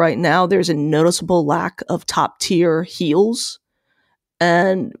also right now there's a noticeable lack of top tier heels.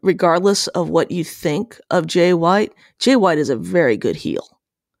 And regardless of what you think of Jay White is a very good heel.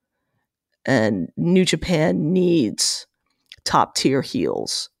 And New Japan needs top tier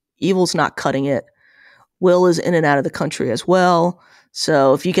heels. Evil's not cutting it. Will is in and out of the country as well.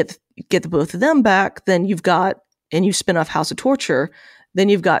 So if you get the both of them back, then you've got, and you spin off House of Torture, then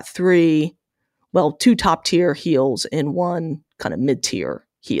you've got 2 top tier heels and 1 kind of mid tier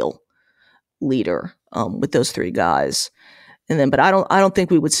heel leader with those 3 guys. And then, but I don't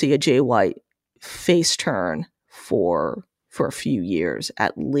think we would see a Jay White face turn for a few years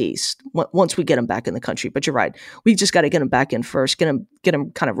at least once we get him back in the country. But you're right, we just got to get him back in first, get him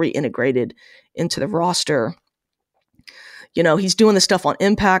kind of reintegrated into the roster. He's doing the stuff on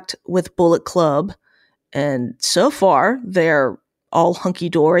Impact with Bullet Club, and so far they're all hunky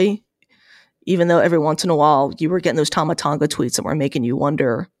dory. Even though every once in a while you were getting those Tama Tonga tweets that were making you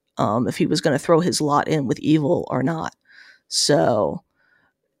wonder if he was going to throw his lot in with Evil or not. So,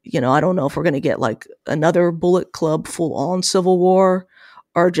 I don't know if we're going to get another Bullet Club full on Civil War,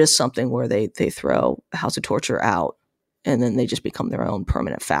 or just something where they throw House of Torture out and then they just become their own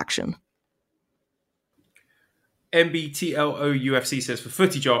permanent faction. MBTLO UFC says, for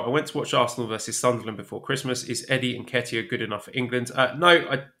Footy Jar, I went to watch Arsenal versus Sunderland before Christmas. Is Eddie Nketiah good enough for England? No,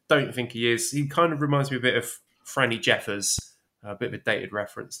 I don't think he is. He kind of reminds me a bit of Franny Jeffers, a bit of a dated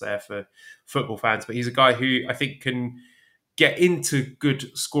reference there for football fans, but he's a guy who I think can get into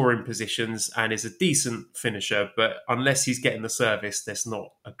good scoring positions and is a decent finisher, but unless he's getting the service, there's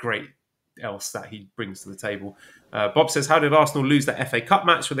not a great else that he brings to the table. Bob says, how did Arsenal lose that FA Cup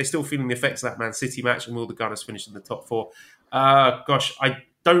match? Were they still feeling the effects of that Man City match, and will the Gunners finish in the top 4? Gosh, I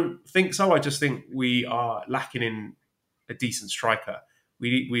don't think so. I just think we are lacking in a decent striker.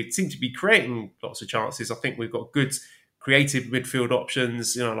 We seem to be creating lots of chances. I think we've got good creative midfield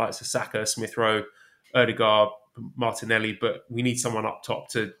options, like Saka, Smith Rowe, Odegaard, Martinelli, but we need someone up top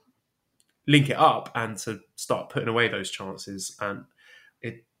to link it up and to start putting away those chances. And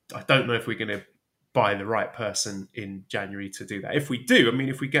I don't know if we're going to buy the right person in January to do that. If we do,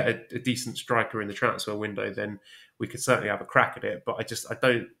 if we get a decent striker in the transfer window, then we could certainly have a crack at it. But I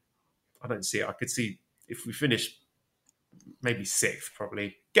don't see it. I could see if we finish maybe 6th,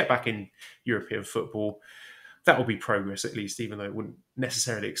 probably get back in European football, that will be progress at least, even though it wouldn't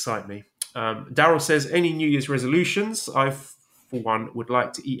necessarily excite me. Daryl says, any New Year's resolutions? I, for one, would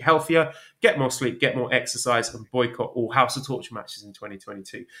like to eat healthier, get more sleep, get more exercise, and boycott all House of Torture matches in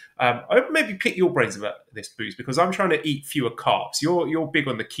 2022. I would maybe pick your brains about this, Booze, because I'm trying to eat fewer carbs. You're big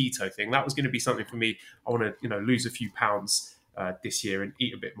on the keto thing. That was going to be something for me. I want to lose a few pounds this year and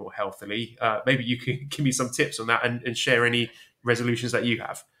eat a bit more healthily. Maybe you can give me some tips on that and share any resolutions that you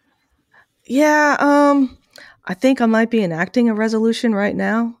have. Yeah, I think I might be enacting a resolution right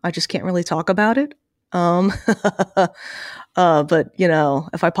now. I just can't really talk about it. But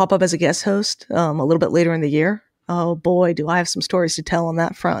if I pop up as a guest host a little bit later in the year, oh boy, do I have some stories to tell on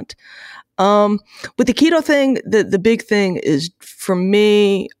that front. With the keto thing, the big thing is for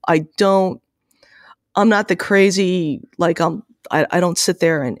me, I'm not the crazy, I don't sit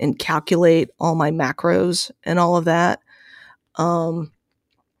there and calculate all my macros and all of that.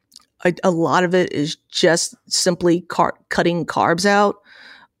 A lot of it is just simply cutting carbs out,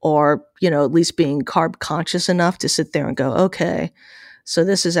 or, at least being carb conscious enough to sit there and go, okay, so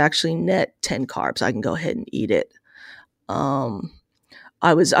this is actually net 10 carbs. I can go ahead and eat it.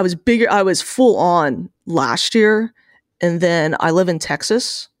 I was full on last year, and then I live in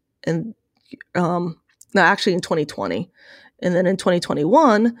Texas, and no, actually in 2020, and then in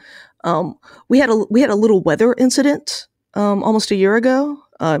 2021, we had a little weather incident almost a year ago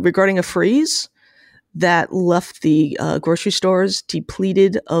regarding a freeze that left the grocery stores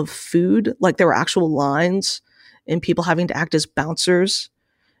depleted of food. Like, there were actual lines and people having to act as bouncers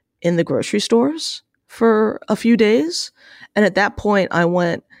in the grocery stores for a few days. And at that point, I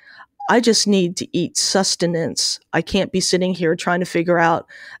went, I just need to eat sustenance. I can't be sitting here trying to figure out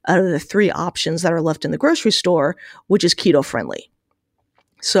of the 3 options that are left in the grocery store, which is keto friendly.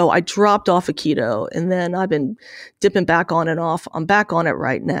 So I dropped off of keto, and then I've been dipping back on and off. I'm back on it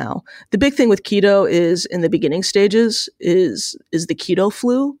right now. The big thing with keto is, in the beginning stages, is the keto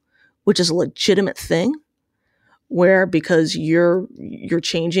flu, which is a legitimate thing, where because you're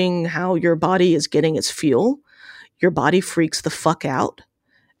changing how your body is getting its fuel, your body freaks the fuck out,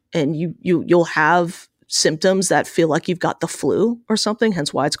 and you'll have symptoms that feel like you've got the flu or something.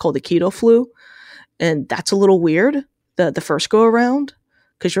 Hence why it's called the keto flu, and that's a little weird the first go around.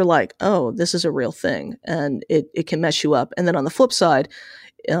 Because you're like, oh, this is a real thing, and it can mess you up. And then on the flip side,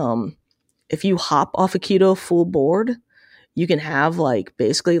 if you hop off a keto full board, you can have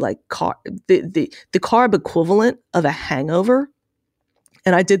basically the carb equivalent of a hangover.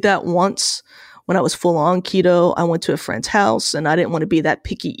 And I did that once when I was full on keto. I went to a friend's house, and I didn't want to be that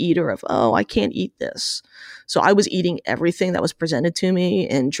picky eater of, oh, I can't eat this. So I was eating everything that was presented to me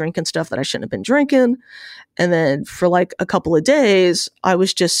and drinking stuff that I shouldn't have been drinking. And then for a couple of days, I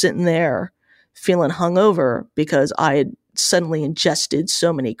was just sitting there feeling hungover because I had suddenly ingested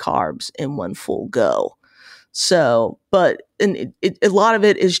so many carbs in one full go. So, but a lot of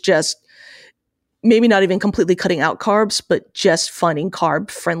it is just maybe not even completely cutting out carbs, but just finding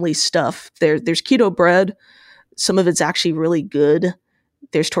carb friendly stuff. There's keto bread. Some of it's actually really good.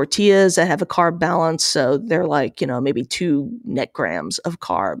 There's tortillas that have a carb balance. So they're maybe 2 net grams of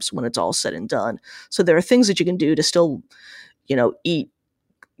carbs when it's all said and done. So there are things that you can do to still, eat,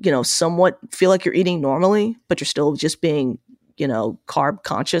 somewhat feel like you're eating normally, but you're still just being, carb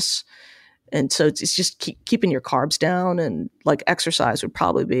conscious. And so it's just keeping your carbs down, and exercise would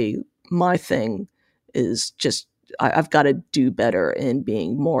probably be my thing. Is just, I've got to do better in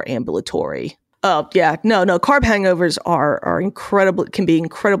being more ambulatory. Oh yeah, no, carb hangovers are incredible, can be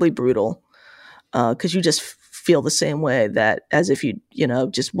incredibly brutal, because you just feel the same way that as if you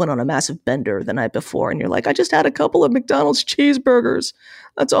just went on a massive bender the night before, and you're like, I just had a couple of McDonald's cheeseburgers,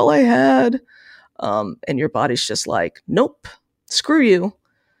 that's all I had, and your body's just like, nope, screw you.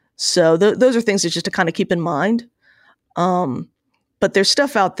 So those are things that just to kind of keep in mind. But there's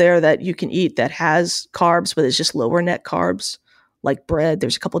stuff out there that you can eat that has carbs, but it's just lower net carbs, like bread.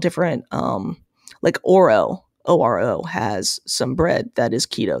 There's a couple different, like Oro has some bread that is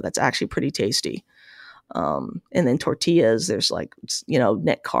keto. That's actually pretty tasty. And then tortillas, there's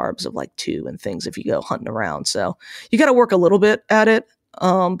net carbs of 2 and things if you go hunting around. So you got to work a little bit at it.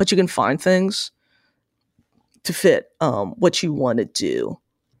 But you can find things to fit, what you want to do.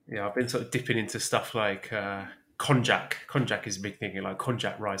 Yeah. I've been sort of dipping into stuff like, konjac. Konjac is a big thing,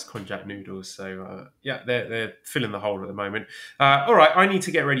 konjac rice, konjac noodles. So they're filling the hole at the moment. All right, I need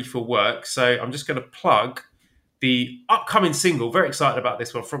to get ready for work, so I'm just going to plug the upcoming single. Very excited about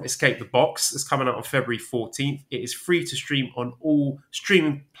this one, from Escape the Box. It's coming out on February 14th. It is free to stream on all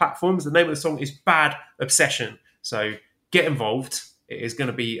streaming platforms. The name of the song is Bad Obsession. So get involved. it is going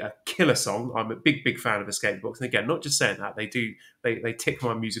to be a killer song. I'm a big fan of Escape the Box. And again, not just saying that, they tick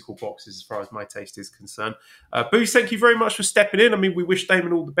my musical boxes as far as my taste is concerned. Booze, thank you very much for stepping in. I mean, we wish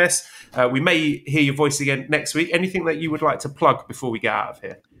Damon all the best. We may hear your voice again next week. Anything that you would like to plug before we get out of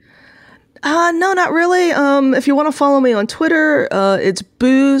here? No, not really. If you want to follow me on Twitter, it's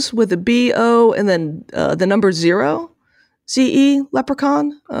Booze with a B-O and then the number 0, Z-E,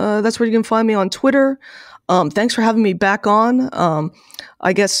 Leprechaun. That's where you can find me on Twitter. Thanks for having me back on.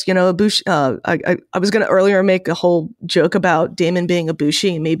 I guess, I was going to earlier make a whole joke about Damon being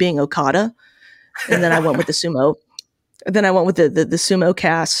Ibushi and me being Okada. And then I went with the sumo. Then I went with the sumo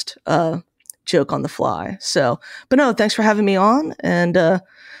cast joke on the fly. So, but no, thanks for having me on. And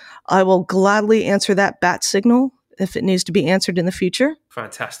I will gladly answer that bat signal if it needs to be answered in the future.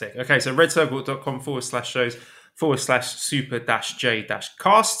 Fantastic. Okay, so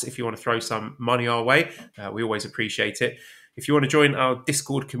redcircle.com/shows/super-j-cast if you want to throw some money our way. We always appreciate it. If you want to join our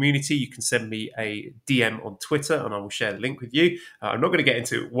Discord community, you can send me a DM on Twitter and I will share the link with you. I'm not going to get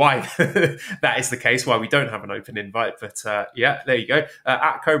into why that is the case, why we don't have an open invite, but yeah, there you go.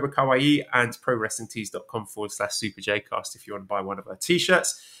 At Cobra Kawaii and prowrestlingtees.com/super-j-cast if you want to buy one of our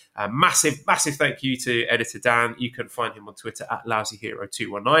t-shirts. Massive thank you to editor Dan. You can find him on Twitter at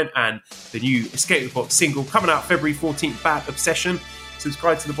LousyHero219, and the new Escape the Box single coming out February 14th, Bad Obsession.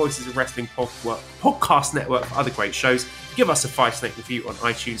 Subscribe to the Voices of Wrestling podcast network for other great shows. Give us a 5-snake review on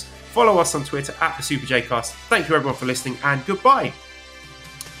iTunes. Follow us on Twitter at the Super J Cast. Thank you everyone for listening, and goodbye.